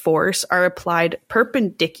amounts of force are applied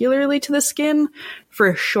perpendicularly to the skin for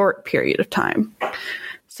a short period of time.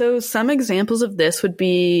 So some examples of this would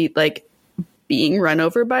be like being run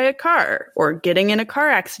over by a car, or getting in a car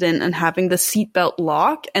accident and having the seatbelt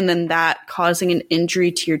lock, and then that causing an injury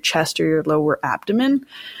to your chest or your lower abdomen.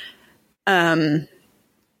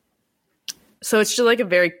 So it's just like a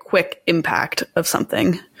very quick impact of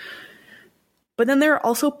something. But then there are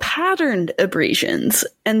also patterned abrasions,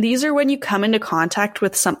 and these are when you come into contact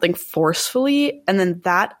with something forcefully, and then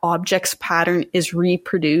that object's pattern is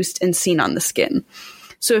reproduced and seen on the skin.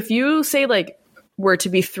 So if you say like were to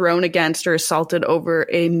be thrown against or assaulted over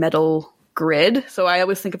a metal grid. So I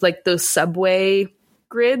always think of like those subway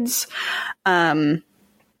grids on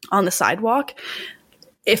the sidewalk.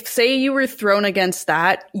 If say you were thrown against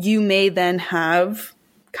that, you may then have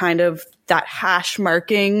kind of that hash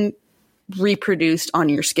marking reproduced on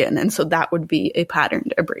your skin. And so that would be a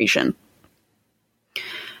patterned abrasion.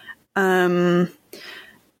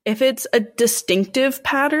 If it's a distinctive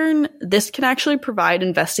pattern, this can actually provide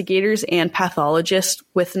investigators and pathologists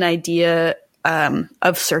with an idea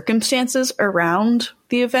of circumstances around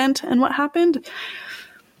the event and what happened.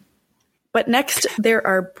 But next, there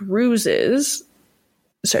are bruises.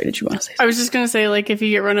 Sorry, did you want to say something? I was just going to say, like, if you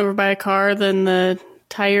get run over by a car, then the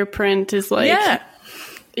tire print is like... Yeah,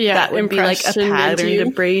 that would be like a patterned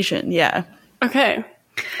abrasion. Yeah. Okay.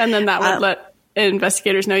 And then that would let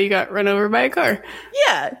investigators know you got run over by a car.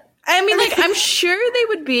 Yeah. I mean, like, I'm sure they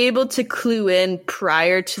would be able to clue in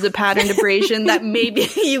prior to the patterned abrasion that maybe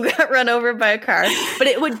you got run over by a car, but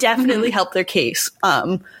it would definitely help their case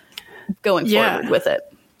going forward with it.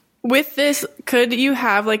 With this, could you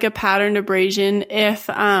have like a patterned abrasion if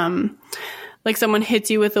like someone hits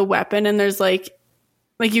you with a weapon and there's like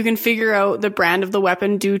you can figure out the brand of the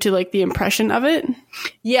weapon due to like the impression of it?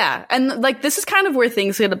 Yeah. And like this is kind of where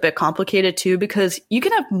things get a bit complicated too, because you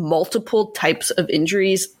can have multiple types of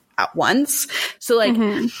injuries at once. So like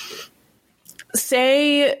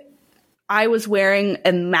say I was wearing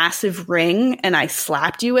a massive ring and I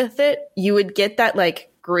slapped you with it, you would get that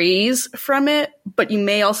like graze from it, but you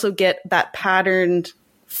may also get that patterned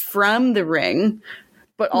from the ring,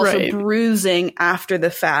 but also bruising after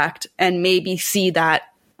the fact, and maybe see that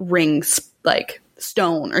ring like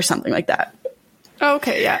stone or something like that.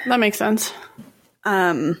 Okay, yeah, that makes sense.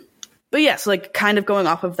 But yes, like kind of going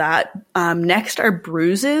off of that, next are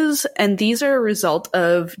bruises, and these are a result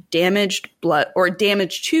of damaged blood or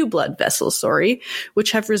damage to blood vessels,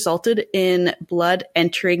 which have resulted in blood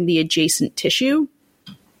entering the adjacent tissue.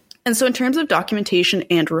 And so in terms of documentation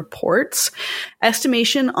and reports,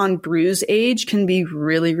 estimation on bruise age can be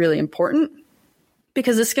really, really important,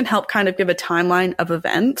 because this can help kind of give a timeline of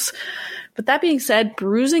events. But that being said,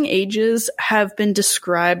 bruising ages have been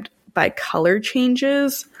described by color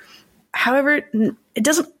changes. However, it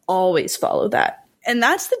doesn't always follow that. And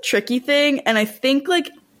that's the tricky thing. And I think like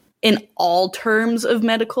in all terms of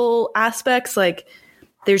medical aspects, like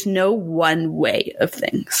there's no one way of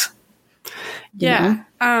things. Yeah.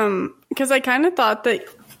 Because I kind of thought that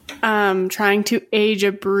trying to age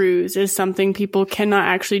a bruise is something people cannot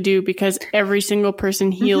actually do because every single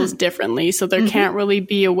person heals differently. So there can't really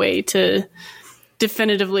be a way to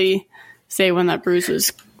definitively say when that bruise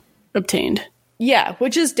was obtained. Yeah,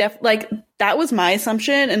 which is that was my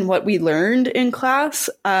assumption and what we learned in class.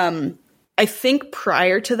 I think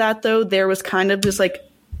prior to that, though, there was kind of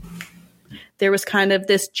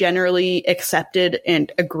this generally accepted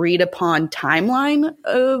and agreed upon timeline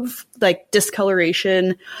of like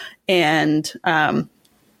discoloration and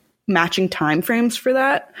matching timeframes for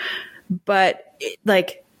that. But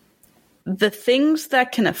like the things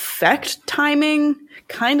that can affect timing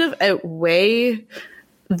kind of outweigh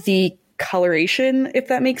the coloration, if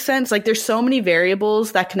that makes sense. Like there's so many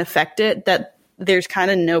variables that can affect it that there's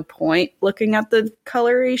kind of no point looking at the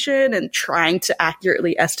coloration and trying to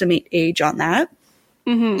accurately estimate age on that.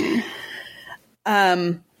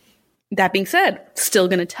 That being said, still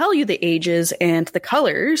going to tell you the ages and the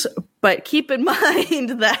colors, but keep in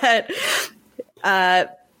mind that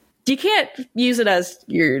you can't use it as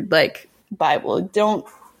your like Bible.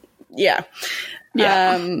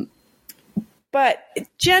 But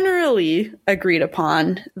generally agreed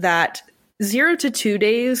upon that 0 to 2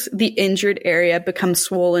 days, the injured area becomes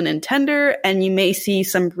swollen and tender, and you may see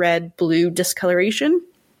some red-blue discoloration.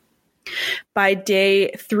 By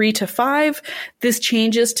day 3 to 5, this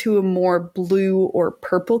changes to a more blue or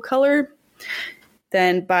purple color.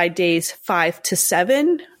 Then by days 5 to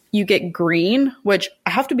 7, you get green, which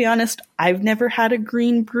I have to be honest, I've never had a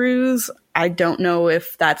green bruise. I don't know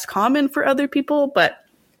if that's common for other people, but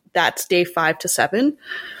that's day 5 to 7.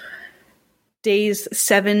 Days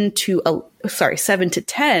 7 to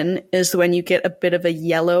 10 is when you get a bit of a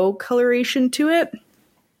yellow coloration to it.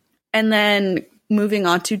 And then moving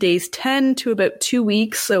on to days 10 to about 2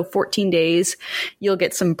 weeks, so 14 days, you'll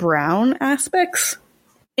get some brown aspects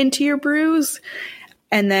into your bruise.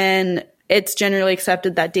 And then it's generally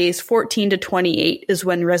accepted that days 14 to 28 is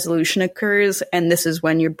when resolution occurs, and this is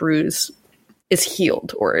when your bruise is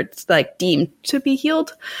healed, or it's like deemed to be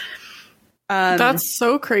healed. That's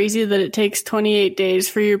so crazy that it takes 28 days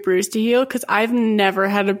for your bruise to heal, because I've never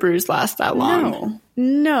had a bruise last that long.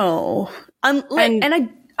 No. And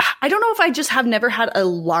I don't know if I just have never had a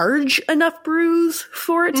large enough bruise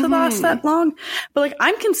for it to last that long, but like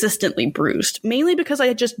I'm consistently bruised, mainly because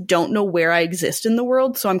I just don't know where I exist in the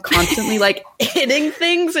world. So I'm constantly like hitting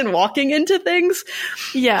things and walking into things.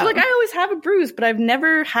 Yeah. So, like I always have a bruise, but I've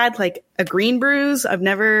never had like a green bruise. I've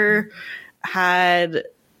never had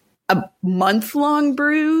a month-long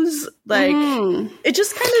bruise. Like it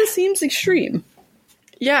just kind of seems extreme.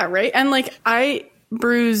 Yeah, right. And like I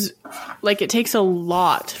bruise, like it takes a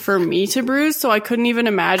lot for me to bruise, so I couldn't even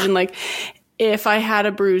imagine like if I had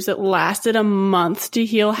a bruise that lasted a month to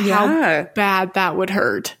heal, how bad that would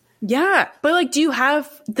hurt. Yeah, but like do you have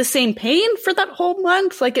the same pain for that whole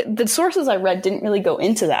month? Like the sources I read didn't really go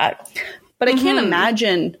into that, but I can't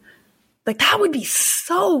imagine like that would be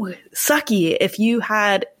so sucky if you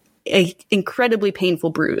had a incredibly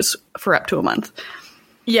painful bruise for up to a month.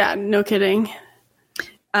 Yeah, no kidding.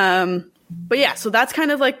 But yeah, so that's kind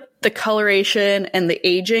of like the coloration and the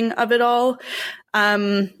aging of it all.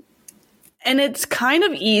 And it's kind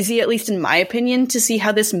of easy, at least in my opinion, to see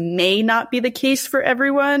how this may not be the case for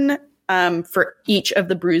everyone, for each of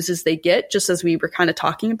the bruises they get, just as we were kind of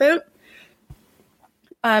talking about.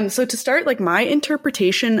 So to start, like my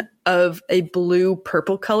interpretation of a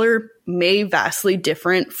blue-purple color may vastly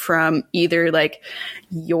different from either like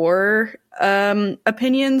your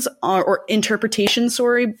opinions or interpretation,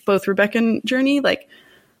 both Rebecca and Journey. Like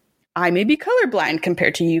I may be colorblind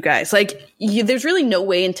compared to you guys. Like there's really no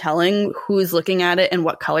way in telling who's looking at it and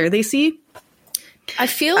what color they see. I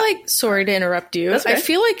feel like, sorry to interrupt you. Okay. I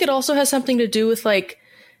feel like it also has something to do with like,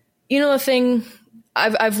 you know, the thing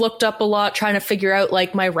I've looked up a lot trying to figure out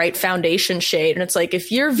like my right foundation shade. And it's like, if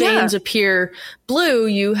your veins appear blue,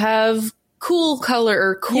 you have cool color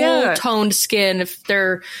or cool toned skin. If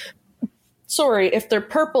they're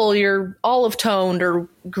purple, you're olive toned, or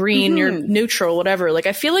green, you're neutral, whatever. Like,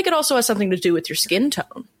 I feel like it also has something to do with your skin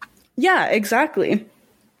tone. Yeah, exactly.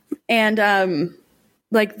 And,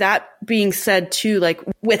 like that being said too, like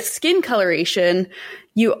with skin coloration,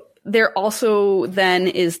 there also then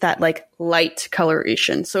is that like light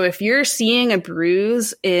coloration. So if you're seeing a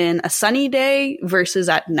bruise in a sunny day versus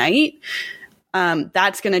at night,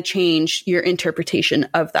 that's going to change your interpretation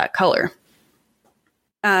of that color.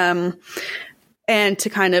 And to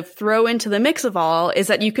kind of throw into the mix of all is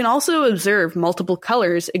that you can also observe multiple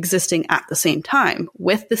colors existing at the same time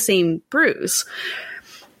with the same bruise.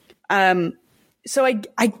 So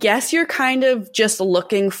I guess you're kind of just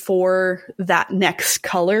looking for that next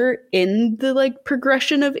color in the like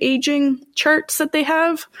progression of aging charts that they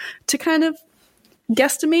have to kind of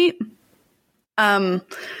guesstimate.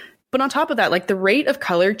 But on top of that, like the rate of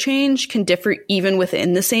color change can differ even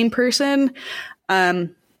within the same person.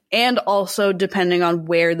 And also depending on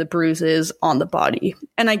where the bruise is on the body.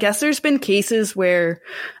 And I guess there's been cases where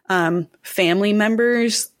family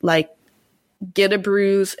members like get a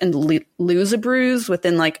bruise and lose a bruise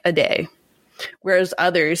within like a day, whereas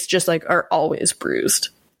others just like are always bruised.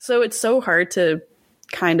 So it's so hard to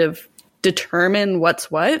kind of determine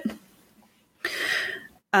what's what.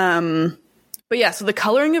 But yeah, so the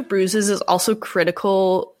coloring of bruises is also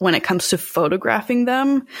critical when it comes to photographing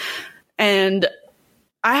them. And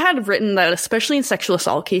I had written that especially in sexual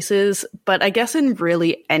assault cases, but I guess in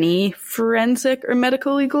really any forensic or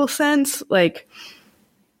medical legal sense, like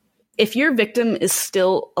if your victim is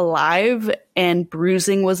still alive and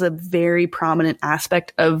bruising was a very prominent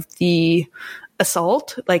aspect of the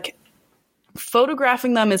assault, like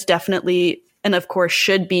photographing them is definitely, and of course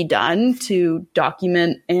should be done to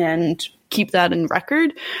document and keep that in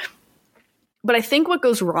record. But I think what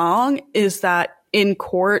goes wrong is that in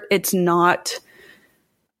court, it's not,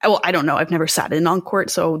 well, I don't know. I've never sat in on court,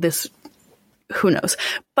 so this, who knows?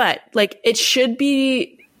 But like, it should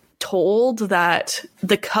be told that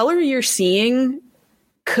the color you're seeing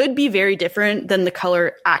could be very different than the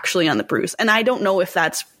color actually on the bruise. And I don't know if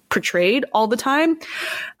that's portrayed all the time,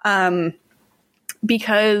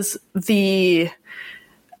 because the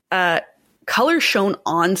color shown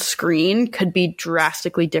on screen could be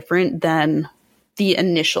drastically different than the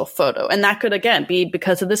initial photo. And that could, again, be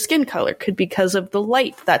because of the skin color, could be because of the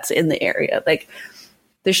light that's in the area. Like,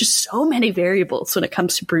 there's just so many variables when it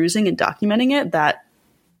comes to bruising and documenting it that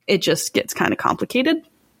it just gets kind of complicated.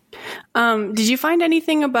 Did you find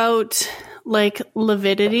anything about like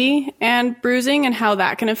lividity and bruising and how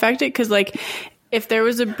that can affect it? Because like if there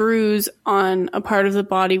was a bruise on a part of the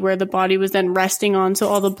body where the body was then resting on, so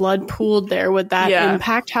all the blood pooled there, would that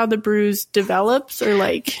impact how the bruise develops, or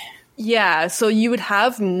like? Yeah, so you would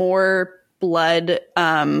have more blood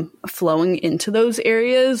flowing into those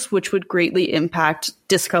areas, which would greatly impact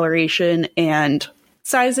discoloration and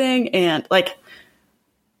sizing. And like,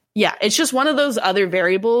 yeah, it's just one of those other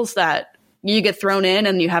variables that you get thrown in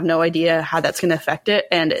and you have no idea how that's going to affect it.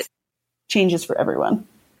 And it changes for everyone.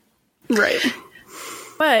 Right.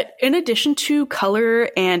 But in addition to color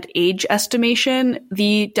and age estimation,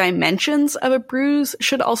 the dimensions of a bruise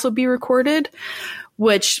should also be recorded,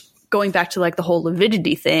 which, going back to like the whole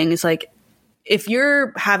lividity thing, is like, if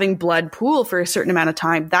you're having blood pool for a certain amount of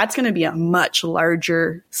time, that's going to be a much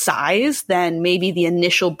larger size than maybe the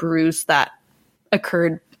initial bruise that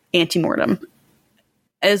occurred antemortem.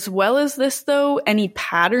 As well as this, though, any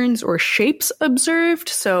patterns or shapes observed.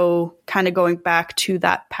 So kind of going back to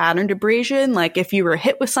that patterned abrasion, like if you were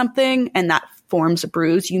hit with something and that forms a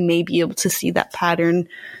bruise, you may be able to see that pattern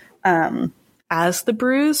as the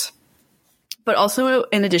bruise. But also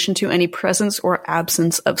in addition to any presence or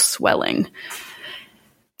absence of swelling.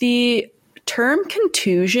 The term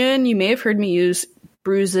contusion, you may have heard me use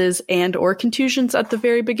bruises and or contusions at the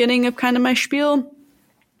very beginning of kind of my spiel.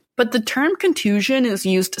 But the term contusion is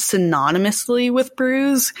used synonymously with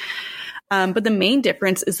bruise. But the main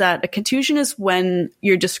difference is that a contusion is when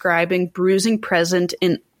you're describing bruising present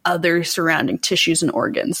in other surrounding tissues and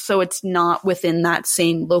organs. So it's not within that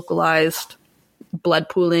same localized blood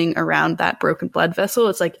pooling around that broken blood vessel.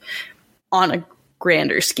 It's like on a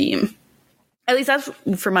grander scheme. At least that's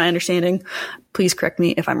from my understanding. Please correct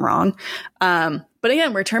me if I'm wrong. But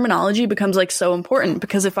again, where terminology becomes like so important,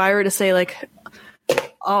 because if I were to say like,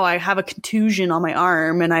 oh, I have a contusion on my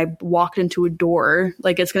arm and I walked into a door,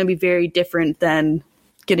 like it's going to be very different than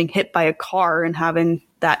getting hit by a car and having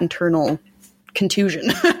that internal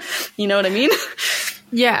contusion. You know what I mean?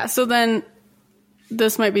 Yeah. So then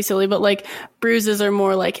this might be silly, but like bruises are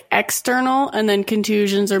more like external and then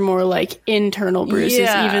contusions are more like internal bruises,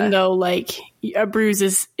 even though like a bruise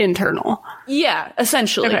is internal. Yeah,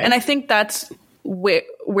 essentially. Okay. And I think that's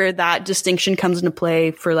where that distinction comes into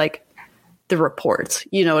play for like the reports.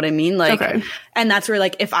 You know what I mean? Like, and that's where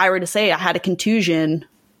like, if I were to say I had a contusion,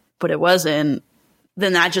 but it wasn't,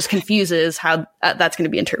 then that just confuses how that's going to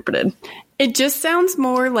be interpreted. It just sounds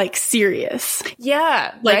more like serious.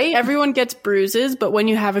 Yeah. Like right? Everyone gets bruises, but when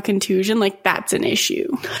you have a contusion, like that's an issue.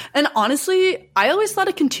 And honestly, I always thought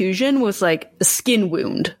a contusion was like a skin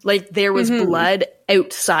wound. Like there was blood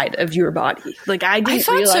outside of your body. Like I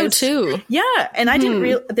thought realize, so too. Yeah. And I didn't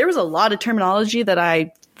realize there was a lot of terminology that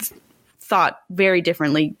I thought very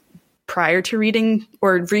differently prior to reading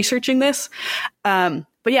or researching this.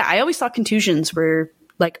 But yeah, I always thought contusions were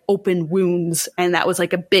like open wounds, and that was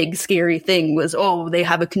like a big scary thing was, oh, they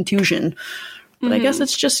have a contusion. But I guess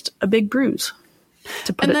it's just a big bruise,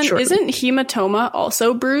 to put And it then shortly. isn't hematoma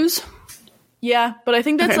also bruise? Yeah, but I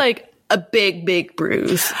think that's like a big, big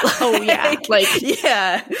bruise. Oh, yeah. Like,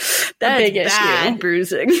 yeah, that's big bad issue.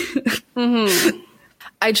 bruising.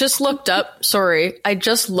 I just looked up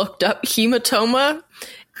hematoma,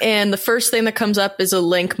 and the first thing that comes up is a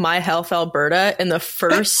link, My Health Alberta, and the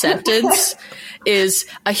first sentence is,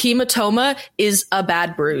 a hematoma is a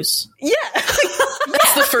bad bruise. Yeah.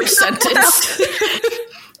 That's the first sentence.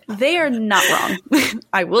 They are not wrong.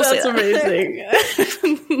 I will say That's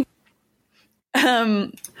that.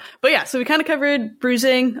 amazing. But yeah, so we kind of covered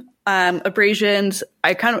bruising, abrasions.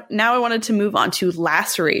 Now I wanted to move on to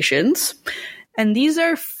lacerations. And these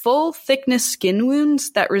are full thickness skin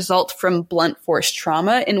wounds that result from blunt force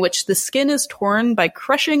trauma in which the skin is torn by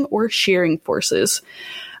crushing or shearing forces.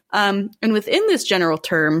 And within this general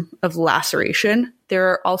term of laceration, there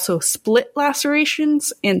are also split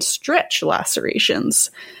lacerations and stretch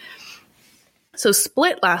lacerations. So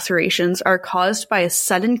split lacerations are caused by a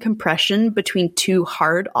sudden compression between two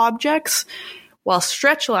hard objects, while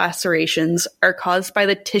stretch lacerations are caused by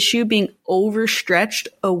the tissue being overstretched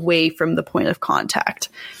away from the point of contact.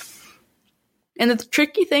 And the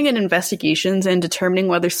tricky thing in investigations and determining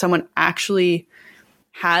whether someone actually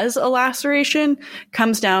has a laceration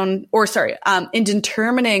in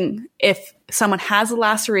determining if someone has a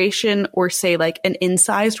laceration or say like an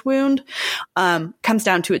incised wound, comes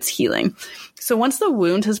down to its healing. So once the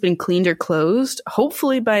wound has been cleaned or closed,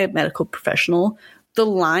 hopefully by a medical professional, the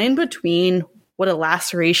line between what a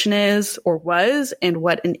laceration is or was and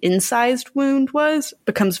what an incised wound was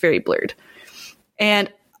becomes very blurred.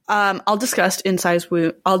 And I'll discuss incised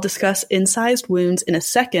wounds in a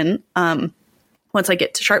second, once I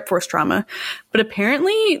get to sharp force trauma. But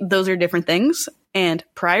apparently those are different things. And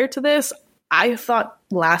prior to this, I thought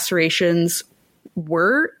lacerations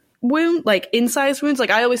were incised wounds. Like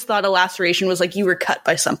I always thought a laceration was like you were cut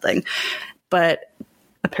by something. But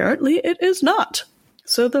apparently it is not.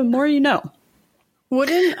 So the more you know.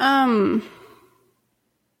 Wouldn't,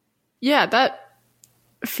 yeah, that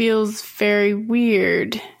feels very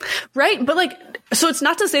weird. Right? But like, so it's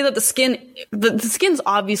not to say that the skin's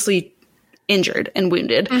obviously injured and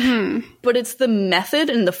wounded, but it's the method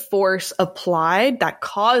and the force applied that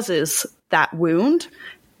causes that wound,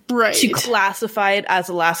 Right. to classify it as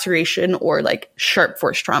a laceration or like sharp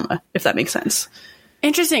force trauma, if that makes sense.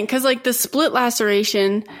 Interesting, because like the split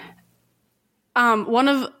laceration, one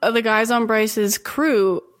of the guys on Bryce's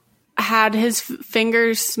crew had his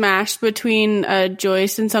fingers smashed between a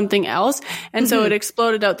joist and something else, and so it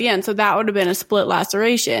exploded out the end. So that would have been a split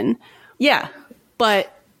laceration. Yeah.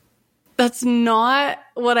 But that's not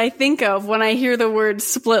what I think of when I hear the word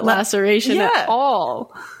split laceration at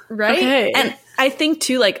all. Right? Okay. And I think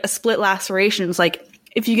too, like a split laceration is like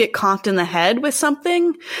if you get conked in the head with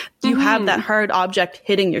something, you have that hard object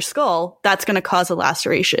hitting your skull, that's going to cause a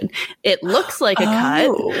laceration. It looks like a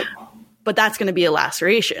cut, but that's going to be a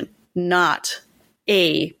laceration, not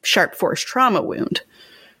a sharp force trauma wound.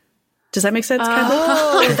 Does that make sense?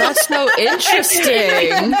 Oh, that's so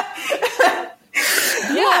interesting.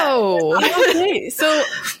 Whoa. Okay, so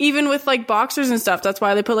even with like boxers and stuff, that's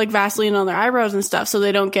why they put like Vaseline on their eyebrows and stuff, so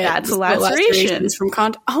they don't get That's a laceration. lacerations from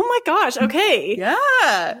Oh my gosh! Okay,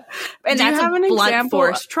 Yeah. And Do you that's have a an blunt example?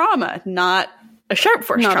 force trauma, not a sharp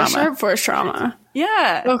force not trauma. a sharp force trauma.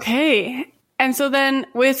 Yeah. Okay, and so then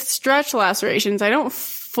with stretch lacerations, I don't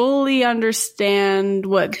fully understand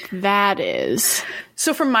what that is.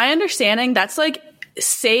 So from my understanding, that's like,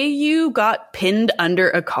 say you got pinned under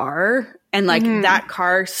a car and like that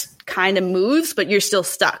car kind of moves, but you're still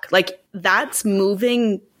stuck. Like that's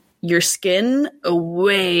moving your skin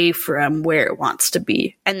away from where it wants to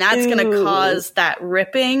be. And that's going to cause that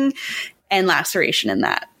ripping and laceration in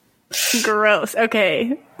that. Gross.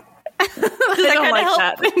 Okay. I don't like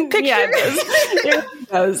that. Picture? Yeah, it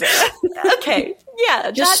does. Okay.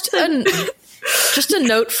 Yeah. Just a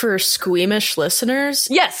note for squeamish listeners.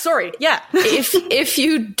 Yes. Sorry. Yeah. If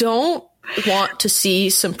you don't want to see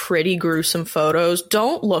some pretty gruesome photos,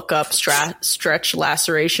 don't look up stretch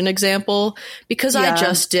laceration example, because I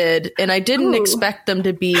just did, and I didn't expect them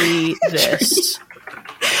to be this.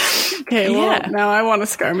 Okay, well, now I want to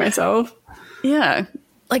scar myself. Yeah.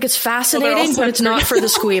 Like, it's fascinating, but it's not for the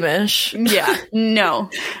squeamish. Yeah. No.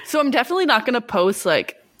 So I'm definitely not going to post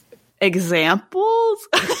like examples.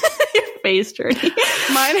 Your face, Journey.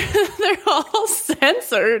 Mine, they're all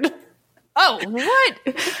censored. Oh,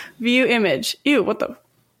 what? View image. Ew, what the?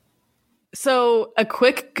 So a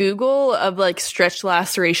quick Google of like stretch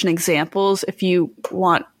laceration examples, if you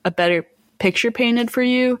want a better picture painted for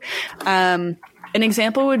you. An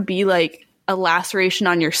example would be like a laceration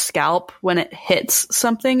on your scalp when it hits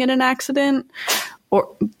something in an accident,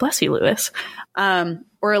 or bless you, Lewis,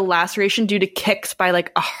 or a laceration due to kicks by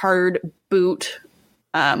like a hard boot,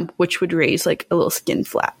 which would raise like a little skin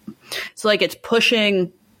flap. So like it's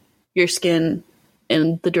pushing your skin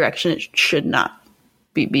in the direction it should not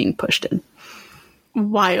be being pushed in.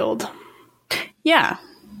 Wild. Yeah.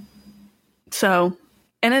 So,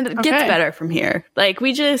 and it gets better from here. Like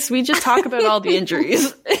we just talk about all the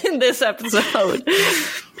injuries in this episode.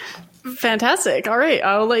 Fantastic. All right,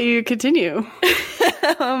 I'll let you continue.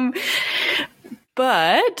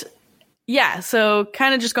 But yeah, so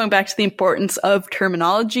kind of just going back to the importance of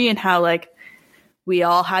terminology and how like we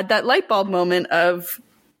all had that light bulb moment of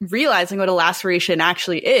realizing what a laceration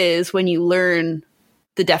actually is when you learn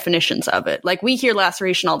the definitions of it. Like we hear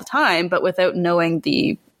laceration all the time, but without knowing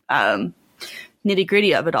the nitty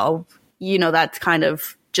gritty of it all, you know, that's kind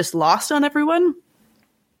of just lost on everyone.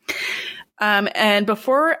 And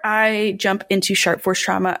before I jump into sharp force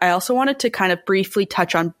trauma, I also wanted to kind of briefly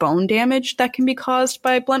touch on bone damage that can be caused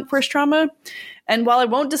by blunt force trauma. And while I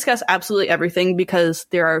won't discuss absolutely everything because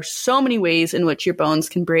there are so many ways in which your bones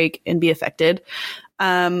can break and be affected,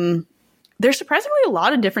 there's surprisingly a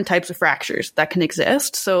lot of different types of fractures that can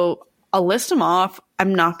exist. So I'll list them off.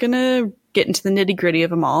 I'm not going to get into the nitty gritty of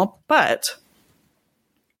them all, but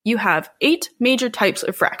you have 8 major types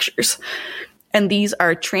of fractures. And these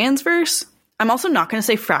are transverse. I'm also not going to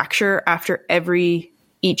say fracture after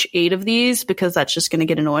each 8 of these because that's just going to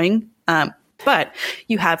get annoying. But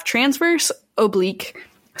you have transverse, oblique,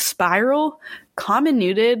 spiral,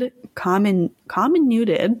 comminuted,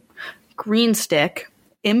 green stick,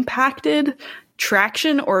 impacted,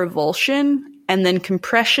 traction or avulsion, and then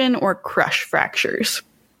compression or crush fractures.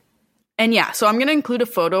 And yeah, so I'm going to include a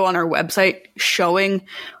photo on our website showing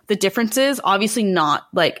the differences. Obviously not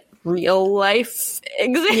like real life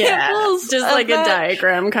examples. Just like a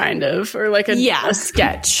diagram kind of, or like a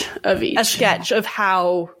sketch of each. A sketch of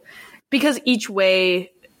how, because each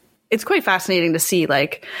way, it's quite fascinating to see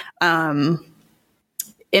like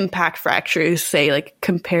impact fractures, say like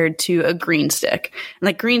compared to a green stick. And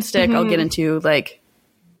like green stick, I'll get into like,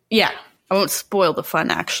 yeah, I won't spoil the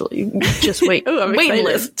fun actually. Just wait, wait and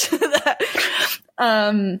listen to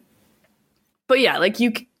that. But yeah, like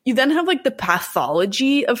you then have like the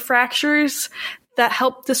pathology of fractures that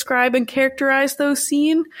help describe and characterize those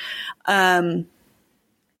seen. So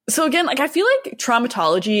again, like I feel like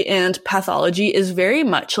traumatology and pathology is very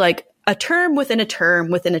much like a term within a term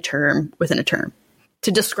within a term within a term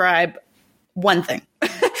to describe one thing.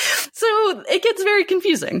 So it gets very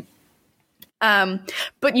confusing.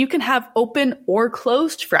 But you can have open or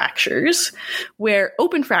closed fractures, where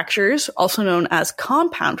open fractures, also known as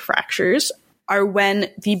compound fractures, are when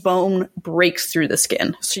the bone breaks through the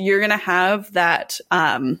skin. So you're going to have that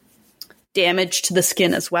damage to the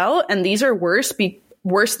skin as well. And these are worse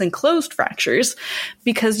than closed fractures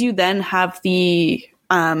because you then have the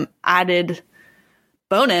added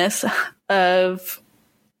bonus of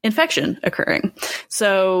infection occurring.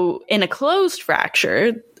 So in a closed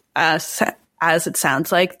fracture, as it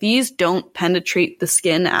sounds like, these don't penetrate the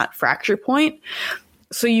skin at fracture point.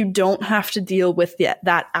 So you don't have to deal with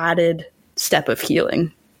that added step of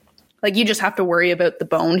healing. Like you just have to worry about the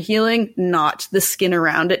bone healing, not the skin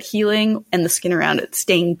around it healing and the skin around it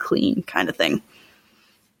staying clean kind of thing.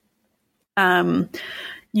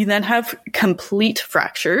 You then have complete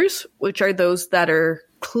fractures, which are those that are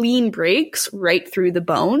clean breaks right through the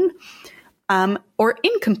bone, or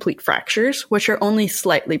incomplete fractures, which are only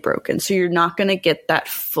slightly broken. So you're not going to get that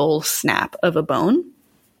full snap of a bone.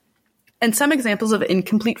 And some examples of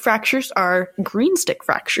incomplete fractures are green stick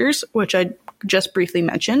fractures, which I just briefly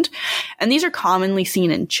mentioned. And these are commonly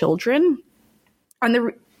seen in children.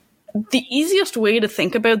 And the easiest way to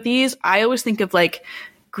think about these, I always think of like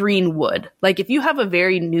green wood. Like if you have a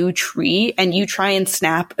very new tree and you try and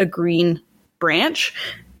snap a green branch,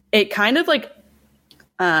 it kind of like,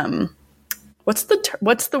 what's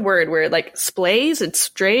the word where it like splays, it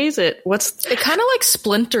strays, it kind of like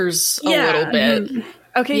splinters a little bit.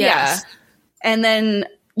 Okay, yeah. Yes. And then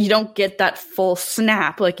you don't get that full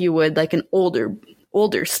snap like you would like an older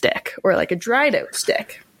stick or like a dried out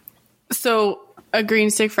stick. So a green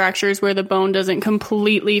stick fracture is where the bone doesn't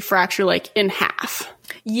completely fracture like in half.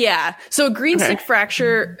 Yeah. So a green stick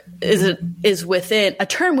fracture is within a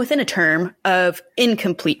term of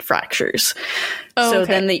incomplete fractures. So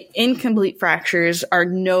then the incomplete fractures are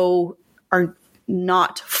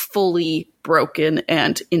not fully broken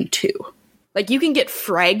and in two. Like you can get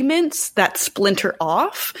fragments that splinter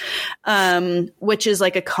off, which is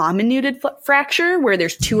like a comminuted fracture where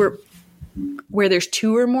there's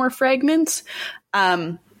two or more fragments.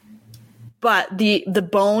 But the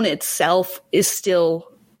bone itself is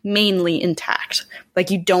still mainly intact.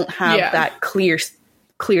 Like you don't have that clear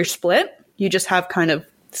split. You just have kind of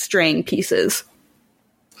straying pieces.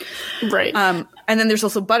 Right. And then there's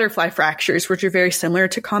also butterfly fractures, which are very similar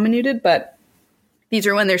to comminuted, but these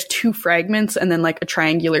are when there's two fragments and then like a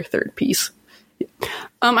triangular third piece.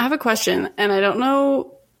 I have a question, and I don't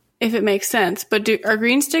know if it makes sense, but are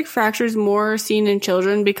green stick fractures more seen in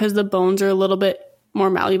children because the bones are a little bit more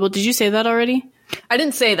malleable? Did you say that already? I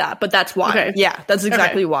didn't say that, but that's why. Okay. Yeah, that's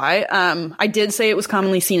exactly why. I did say it was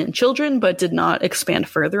commonly seen in children, but did not expand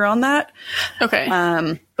further on that. Okay.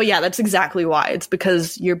 But yeah, that's exactly why. It's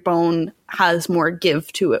because your bone has more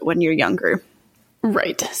give to it when you're younger.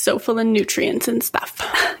 Right. So full of nutrients and stuff.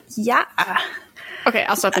 Yeah. Okay,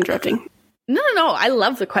 I'll stop interrupting. No. I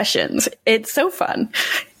love the questions. It's so fun.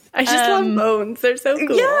 I just love bones. They're so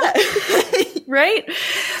cool. Yeah. Right?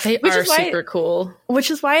 They are super cool.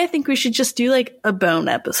 Which is why I think we should just do like a bone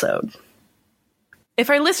episode. If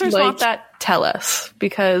our listeners want that, tell us,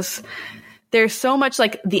 because there's so much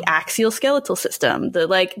like the axial skeletal system, the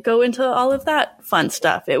like go into all of that fun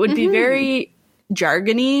stuff. It would be very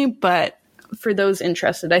jargony, but for those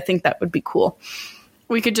interested, I think that would be cool.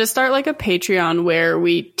 We could just start like a Patreon where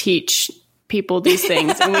we teach people these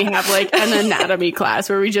things and we have like an anatomy class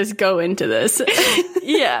where we just go into this.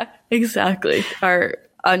 Yeah, exactly. Our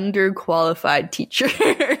underqualified teacher.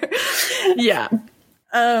 Yeah.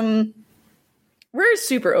 We're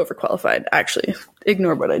super overqualified, actually.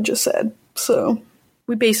 Ignore what I just said. So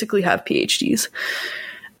we basically have PhDs.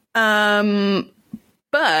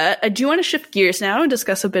 But I do want to shift gears now and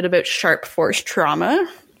discuss a bit about sharp force trauma.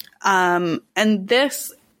 And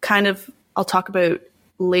this kind of I'll talk about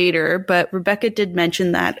later, but Rebecca did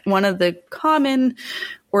mention that one of the common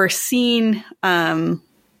or seen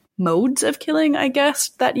modes of killing, I guess,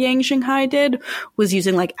 that Yang Xinhai did was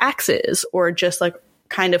using like axes or just like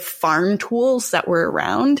kind of farm tools that were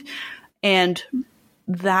around. And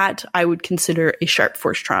that I would consider a sharp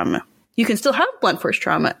force trauma. You can still have blunt force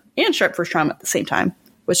trauma and sharp force trauma at the same time,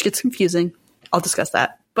 which gets confusing. I'll discuss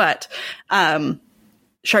that. But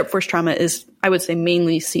sharp force trauma is, I would say,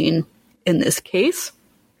 mainly seen in this case.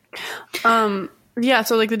 Yeah,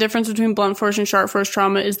 so like the difference between blunt force and sharp force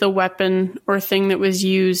trauma is the weapon or thing that was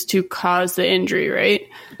used to cause the injury, right?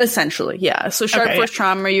 Essentially, yeah. So sharp force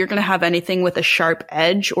trauma, you're going to have anything with a sharp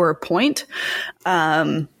edge or a point.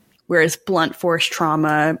 Whereas blunt force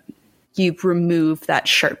trauma, you remove that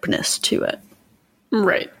sharpness to it.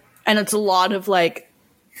 Right. And it's a lot of like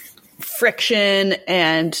friction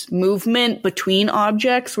and movement between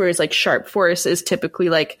objects, whereas like sharp force is typically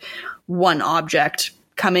like one object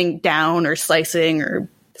coming down or slicing or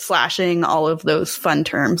slashing, all of those fun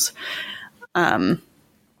terms. But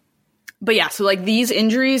yeah, so like these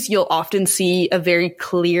injuries, you'll often see a very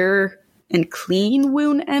clear and clean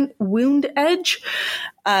wound edge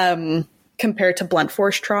compared to blunt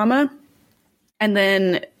force trauma. And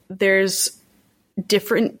then there's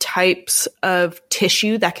different types of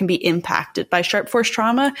tissue that can be impacted by sharp force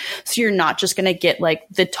trauma. So you're not just going to get like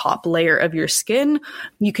the top layer of your skin.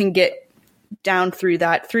 You can get down through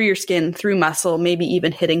that, through your skin, through muscle, maybe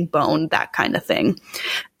even hitting bone, that kind of thing.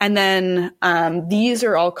 And then these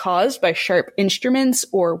are all caused by sharp instruments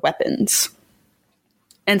or weapons.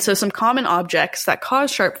 And so some common objects that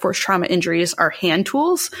cause sharp force trauma injuries are hand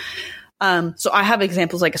tools. So I have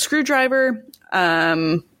examples like a screwdriver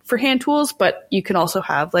for hand tools, but you can also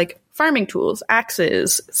have like farming tools,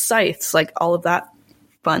 axes, scythes, like all of that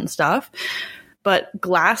fun stuff. But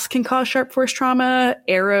glass can cause sharp force trauma,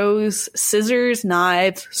 arrows, scissors,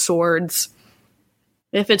 knives, swords.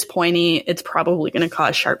 If it's pointy, it's probably going to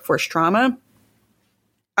cause sharp force trauma.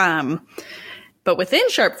 But within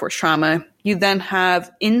sharp force trauma, you then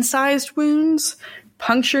have incised wounds,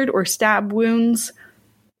 punctured or stab wounds,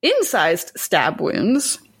 incised stab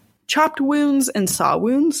wounds, chopped wounds, and saw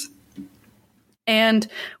wounds. And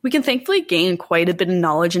we can thankfully gain quite a bit of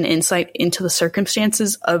knowledge and insight into the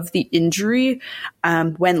circumstances of the injury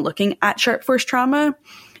when looking at sharp force trauma.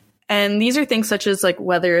 And these are things such as like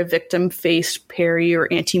whether a victim faced peri or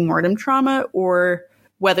antemortem trauma or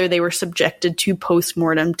whether they were subjected to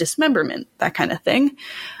postmortem dismemberment, that kind of thing.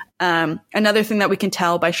 Another thing that we can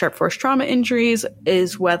tell by sharp force trauma injuries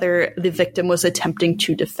is whether the victim was attempting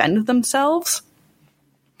to defend themselves.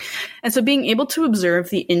 And so being able to observe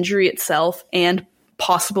the injury itself and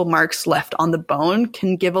possible marks left on the bone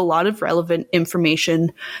can give a lot of relevant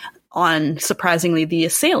information on, surprisingly, the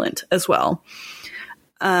assailant as well.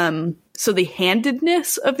 So the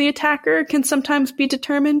handedness of the attacker can sometimes be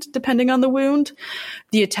determined depending on the wound,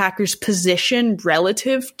 the attacker's position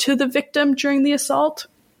relative to the victim during the assault,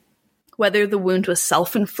 whether the wound was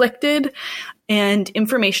self-inflicted, and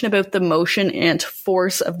information about the motion and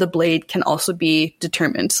force of the blade can also be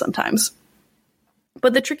determined sometimes.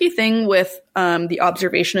 But the tricky thing with the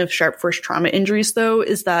observation of sharp force trauma injuries, though,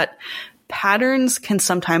 is that patterns can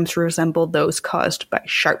sometimes resemble those caused by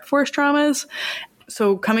sharp force traumas.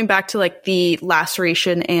 So coming back to like the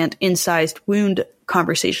laceration and incised wound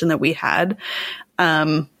conversation that we had,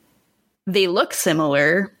 they look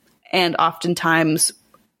similar, and oftentimes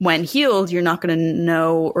when healed, you're not going to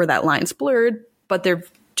know, or that line's blurred, but they're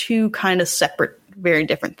two kind of separate, very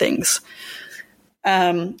different things.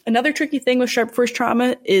 Another tricky thing with sharp force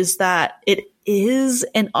trauma is that it is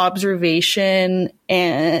an observation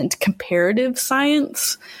and comparative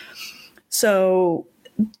science. So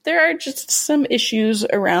there are just some issues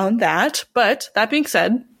around that. But that being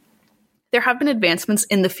said, there have been advancements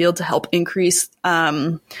in the field to help increase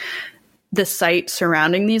the site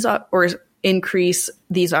surrounding these or increase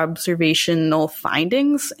these observational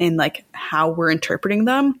findings and like how we're interpreting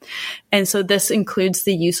them. And so this includes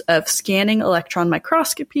the use of scanning electron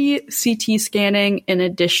microscopy, CT scanning, in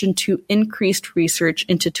addition to increased research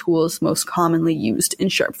into tools most commonly used in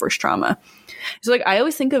sharp force trauma. So like I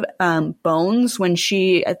always think of Bones when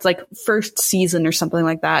it's like first season or something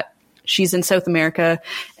like that. She's in South America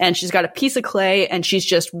and she's got a piece of clay and she's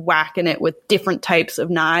just whacking it with different types of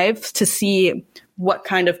knives to see what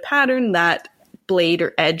kind of pattern that blade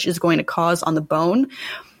or edge is going to cause on the bone.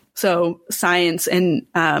 So science and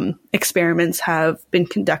experiments have been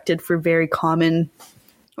conducted for very common,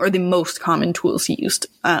 or the most common tools used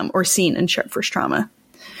or seen in sharp force trauma.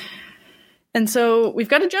 And so we've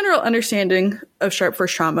got a general understanding of sharp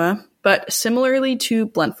force trauma, but similarly to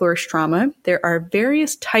blunt force trauma, there are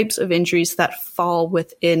various types of injuries that fall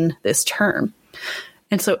within this term.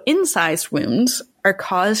 And so incised wounds are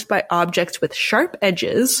caused by objects with sharp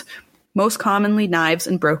edges, most commonly knives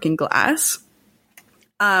and broken glass.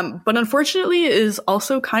 But unfortunately, it is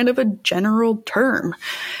also kind of a general term.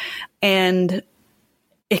 And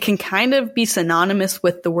it can kind of be synonymous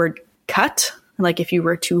with the word cut, like if you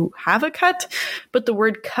were to have a cut. But the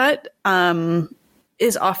word cut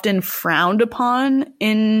is often frowned upon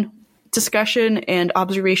in discussion and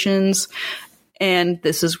observations. And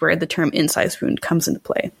this is where the term incised wound comes into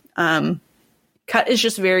play. Cut is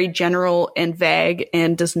just very general and vague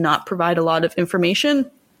and does not provide a lot of information,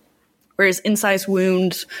 whereas incised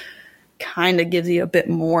wound kind of gives you a bit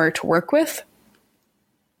more to work with.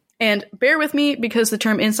 And bear with me because the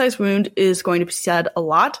term incised wound is going to be said a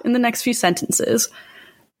lot in the next few sentences.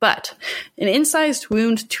 But an incised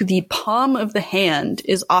wound to the palm of the hand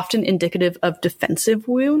is often indicative of defensive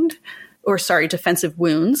wounds.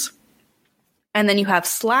 And then you have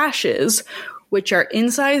slashes, which are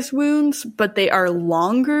incised wounds, but they are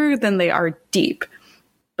longer than they are deep.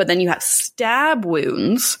 But then you have stab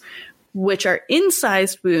wounds, which are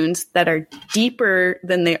incised wounds that are deeper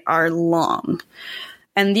than they are long.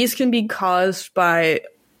 And these can be caused by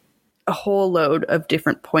a whole load of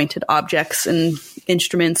different pointed objects and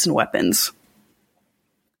instruments and weapons.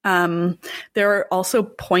 There are also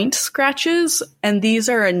point scratches, and these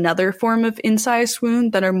are another form of incised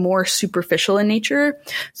wound that are more superficial in nature.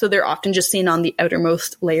 So they're often just seen on the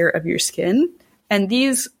outermost layer of your skin. And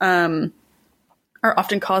these are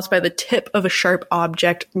often caused by the tip of a sharp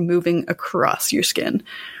object moving across your skin.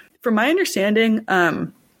 From my understanding,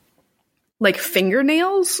 like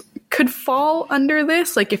fingernails could fall under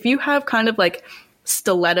this. Like if you have kind of like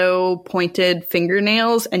stiletto pointed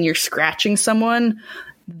fingernails and you're scratching someone,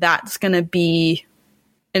 that's going to be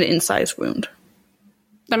an incised wound.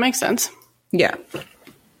 That makes sense. Yeah.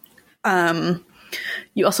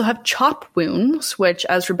 You also have chop wounds, which,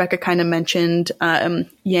 as Rebecca kind of mentioned,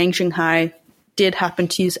 Yang Xinhai did happen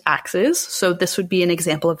to use axes. So this would be an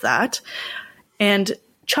example of that. And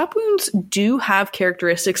chop wounds do have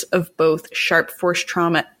characteristics of both sharp force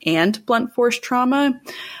trauma and blunt force trauma.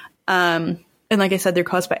 And like I said, they're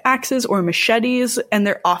caused by axes or machetes, and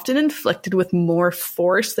they're often inflicted with more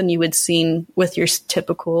force than you would see with your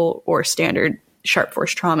typical or standard sharp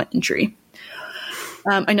force trauma injury.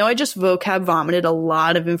 I know I just vocab vomited a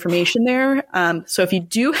lot of information there. So if you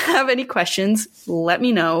do have any questions, let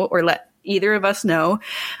me know, or let either of us know.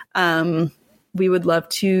 We would love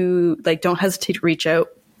to, don't hesitate to reach out.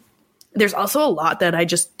 There's also a lot that I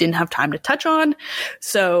just didn't have time to touch on.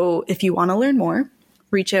 So if you want to learn more,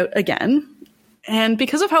 reach out again. And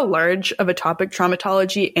because of how large of a topic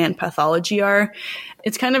traumatology and pathology are,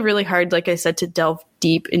 it's kind of really hard, like I said, to delve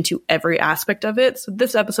deep into every aspect of it. So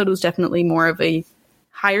this episode was definitely more of a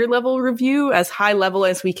higher level review, as high level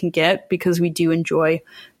as we can get, because we do enjoy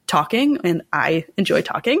talking, and I enjoy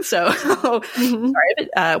talking. So sorry if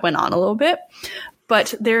it went on a little bit.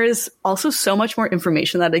 But there is also so much more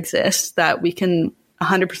information that exists that we can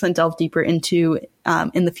 100% delve deeper into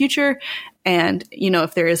in the future. And,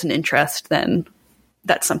 if there is an interest, then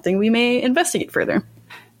that's something we may investigate further.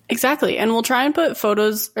 Exactly. And we'll try and put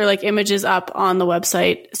photos or like images up on the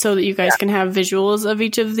website so that you guys can have visuals of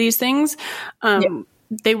each of these things.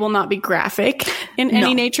 They will not be graphic in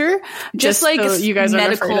any nature. Just like so you guys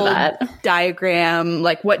medical are that diagram,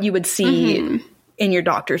 like what you would see in your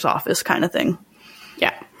doctor's office kind of thing.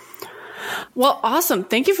 Yeah. Well, awesome.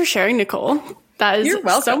 Thank you for sharing, Nicole. That is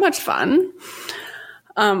so much fun.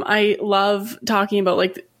 I love talking about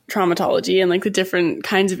like traumatology and like the different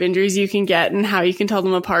kinds of injuries you can get and how you can tell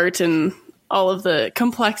them apart and all of the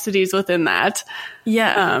complexities within that.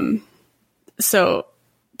 Yeah. So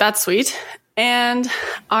that's sweet. And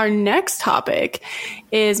our next topic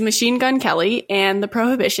is Machine Gun Kelly and the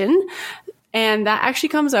Prohibition. And that actually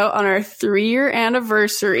comes out on our 3-year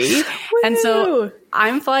anniversary. And so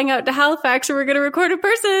I'm flying out to Halifax and we're going to record in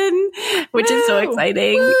person, which is so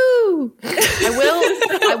exciting. Woo!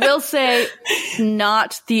 I will say,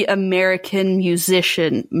 not the American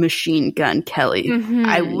musician Machine Gun Kelly.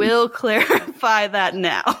 I will clarify that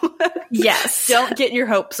now. Yes. Don't get your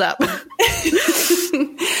hopes up.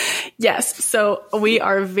 Yes. So we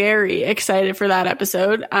are very excited for that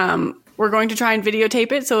episode. We're going to try and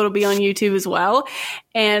videotape it, so it'll be on YouTube as well.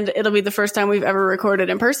 And it'll be the first time we've ever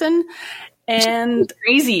recorded in person. And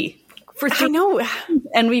crazy. I know.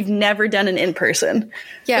 And we've never done an in-person.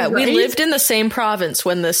 Yeah, we lived in the same province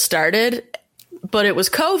when this started, but it was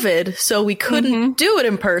COVID, so we couldn't do it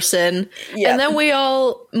in person. Yep. And then we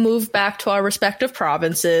all moved back to our respective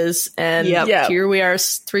provinces, and here we are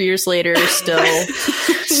 3 years later,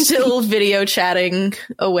 still video chatting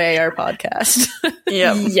away our podcast.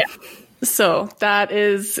 Yeah. So that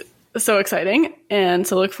is so exciting, and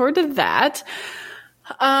so look forward to that.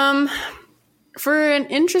 For an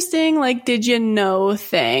interesting, like, did you know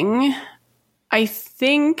thing, I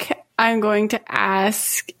think I'm going to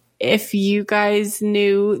ask if you guys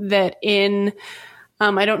knew that in,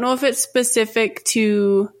 I don't know if it's specific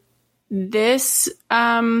to this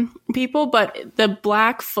people, but the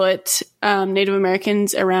Blackfoot Native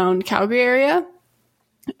Americans around Calgary area.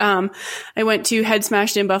 I went to Head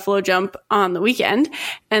Smashed in Buffalo Jump on the weekend,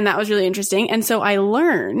 and that was really interesting. And so I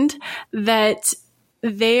learned that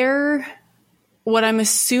what I'm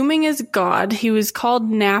assuming is God, he was called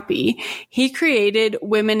Nappy. He created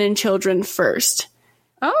women and children first.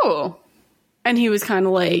 Oh. And he was kind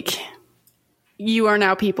of like, you are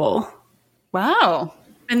now people. Wow.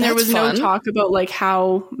 And there was no talk about like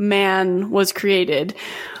how man was created.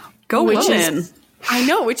 Go women. I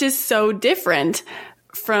know, which is so different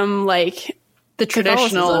from like the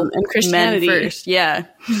traditional and Christianity. Men first. Yeah.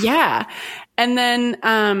 Yeah. And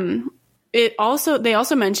then they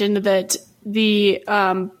also mentioned that the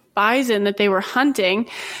bison that they were hunting,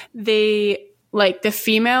 like the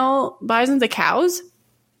female bison, the cows,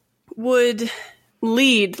 would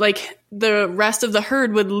lead, like the rest of the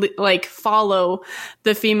herd would like follow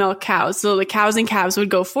the female cows. So the cows and calves would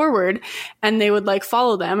go forward and they would like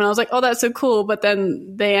follow them. And I was like, oh, that's so cool. But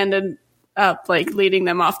then they ended up like leading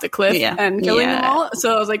them off the cliff and killing them all.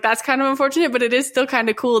 So I was like, that's kind of unfortunate, but it is still kind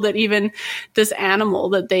of cool that even this animal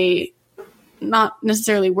that they not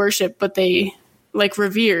necessarily worship, but they like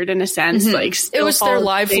revered in a sense, like it was their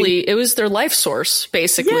life source,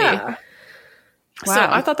 basically. Yeah. Wow. So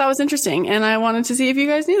I thought that was interesting, and I wanted to see if you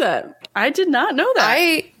guys knew that. I did not know that.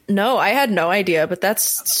 I had no idea, but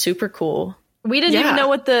that's super cool. We didn't even know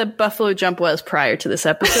what the Buffalo Jump was prior to this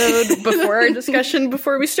episode, before our discussion,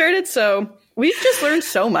 before we started, so we've just learned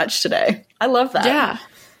so much today. I love that. Yeah.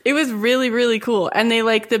 It was really, really cool. And they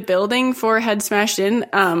like the building for Head Smashed In,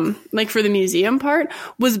 like for the museum part,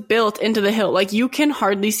 was built into the hill. Like you can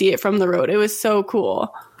hardly see it from the road. It was so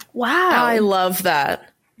cool. Wow. I love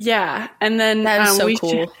that. Yeah. And then that is so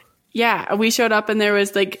cool. We showed up and there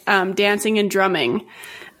was like dancing and drumming.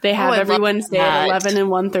 They have every Wednesday at 11 and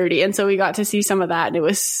 1:30. And so we got to see some of that, and it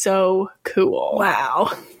was so cool.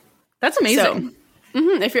 Wow. That's amazing. So,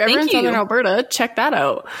 if you're ever in Southern Alberta, check that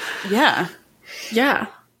out. Yeah. Yeah.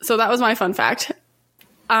 So that was my fun fact.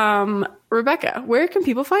 Rebecca, where can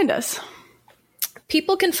people find us?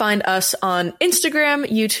 People can find us on Instagram,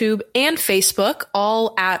 YouTube, and Facebook,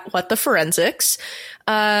 all at What the Forensics.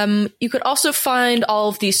 You could also find all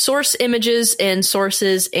of the source images and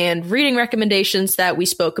sources and reading recommendations that we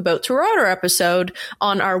spoke about throughout our episode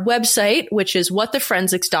on our website, which is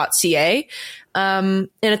whattheforensics.ca. And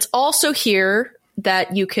it's also here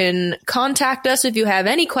that you can contact us if you have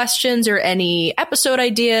any questions or any episode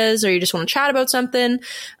ideas, or you just want to chat about something.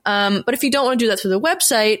 But if you don't want to do that through the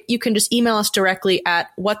website, you can just email us directly at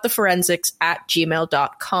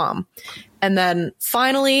whattheforensics@gmail.com. And then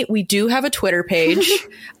finally, we do have a Twitter page. Is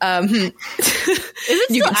it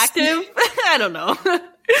still active? I don't know.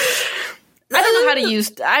 I don't know how to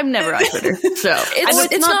use. I'm never on Twitter, so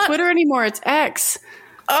it's not Twitter anymore. It's X.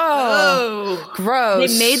 Oh, gross!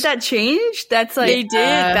 They made that change. That's like they did.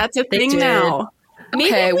 That's a thing now.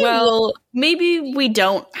 Okay, maybe we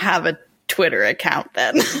don't have a Twitter account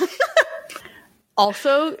then.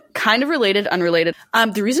 Also, kind of related, unrelated.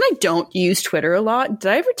 The reason I don't use Twitter a lot,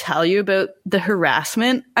 did I ever tell you about the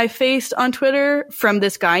harassment I faced on Twitter from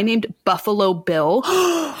this guy named Buffalo Bill?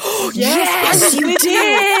 Yes, you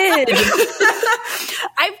did!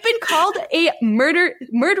 I've been called a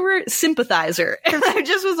murderer sympathizer. And I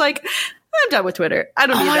just was like, I'm done with Twitter. I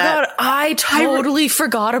don't need that. God, I totally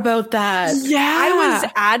forgot about that. Yeah. I was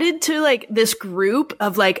added to like this group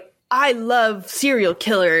of like, I love serial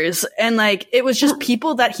killers. And like, it was just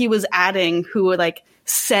people that he was adding who were like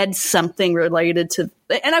said something related to,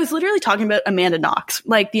 and I was literally talking about Amanda Knox,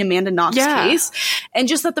 like the Amanda Knox case, and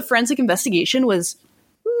just that the forensic investigation was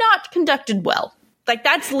not conducted well. Like,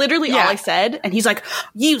 that's literally all I said. And he's like,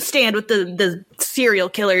 you stand with the serial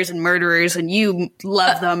killers and murderers and you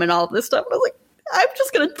love them and all of this stuff. And I was like, I'm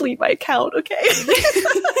just going to delete my account, okay?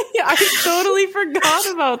 I totally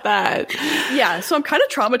forgot about that. Yeah, so I'm kind of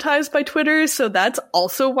traumatized by Twitter, so that's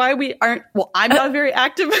also why we aren't, well, I'm not very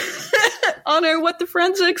active on our What the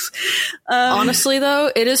Forensics. Honestly,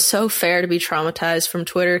 though, it is so fair to be traumatized from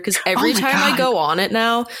Twitter, because every time I go on it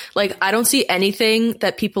now, like, I don't see anything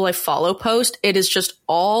that people I follow post. It is just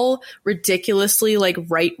all ridiculously, like,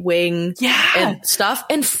 right-wing and stuff,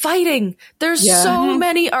 and fighting. There's so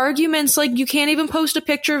many arguments, like, you can't even post a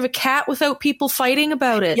picture of a cat without people fighting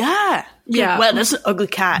about it. Yeah. Well, that's an ugly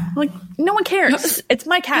cat. Like, no one cares. It's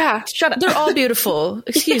my cat. Yeah. Shut up. They're all beautiful.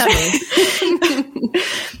 Excuse me.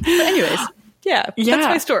 But anyways, that's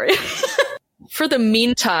my story. For the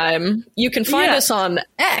meantime, you can find us on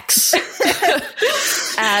X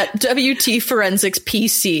at WT Forensics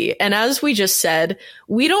PC. And as we just said,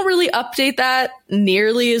 we don't really update that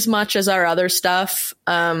nearly as much as our other stuff.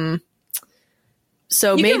 So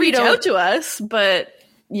you maybe can reach out to us, but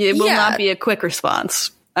it will not be a quick response.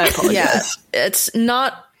 I apologize. Yeah, it's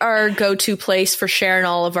not our go-to place for sharing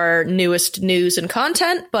all of our newest news and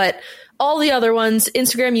content, but all the other ones,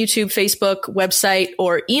 Instagram, YouTube, Facebook, website,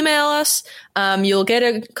 or email us. You'll get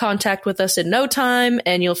in contact with us in no time,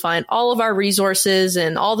 and you'll find all of our resources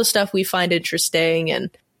and all the stuff we find interesting and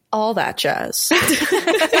all that jazz.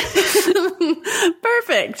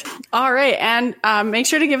 Perfect. All right. And make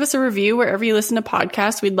sure to give us a review wherever you listen to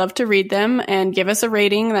podcasts. We'd love to read them, and give us a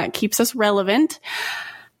rating that keeps us relevant.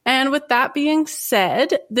 And with that being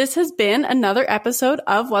said, this has been another episode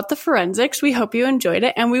of What the Forensics. We hope you enjoyed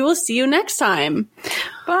it, and we will see you next time.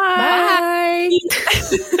 Bye.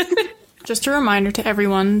 Just a reminder to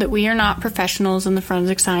everyone that we are not professionals in the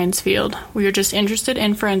forensic science field. We are just interested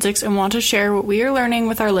in forensics and want to share what we are learning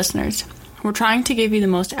with our listeners. We're trying to give you the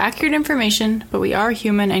most accurate information, but we are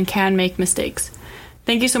human and can make mistakes.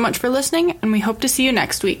 Thank you so much for listening, and we hope to see you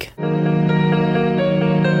next week.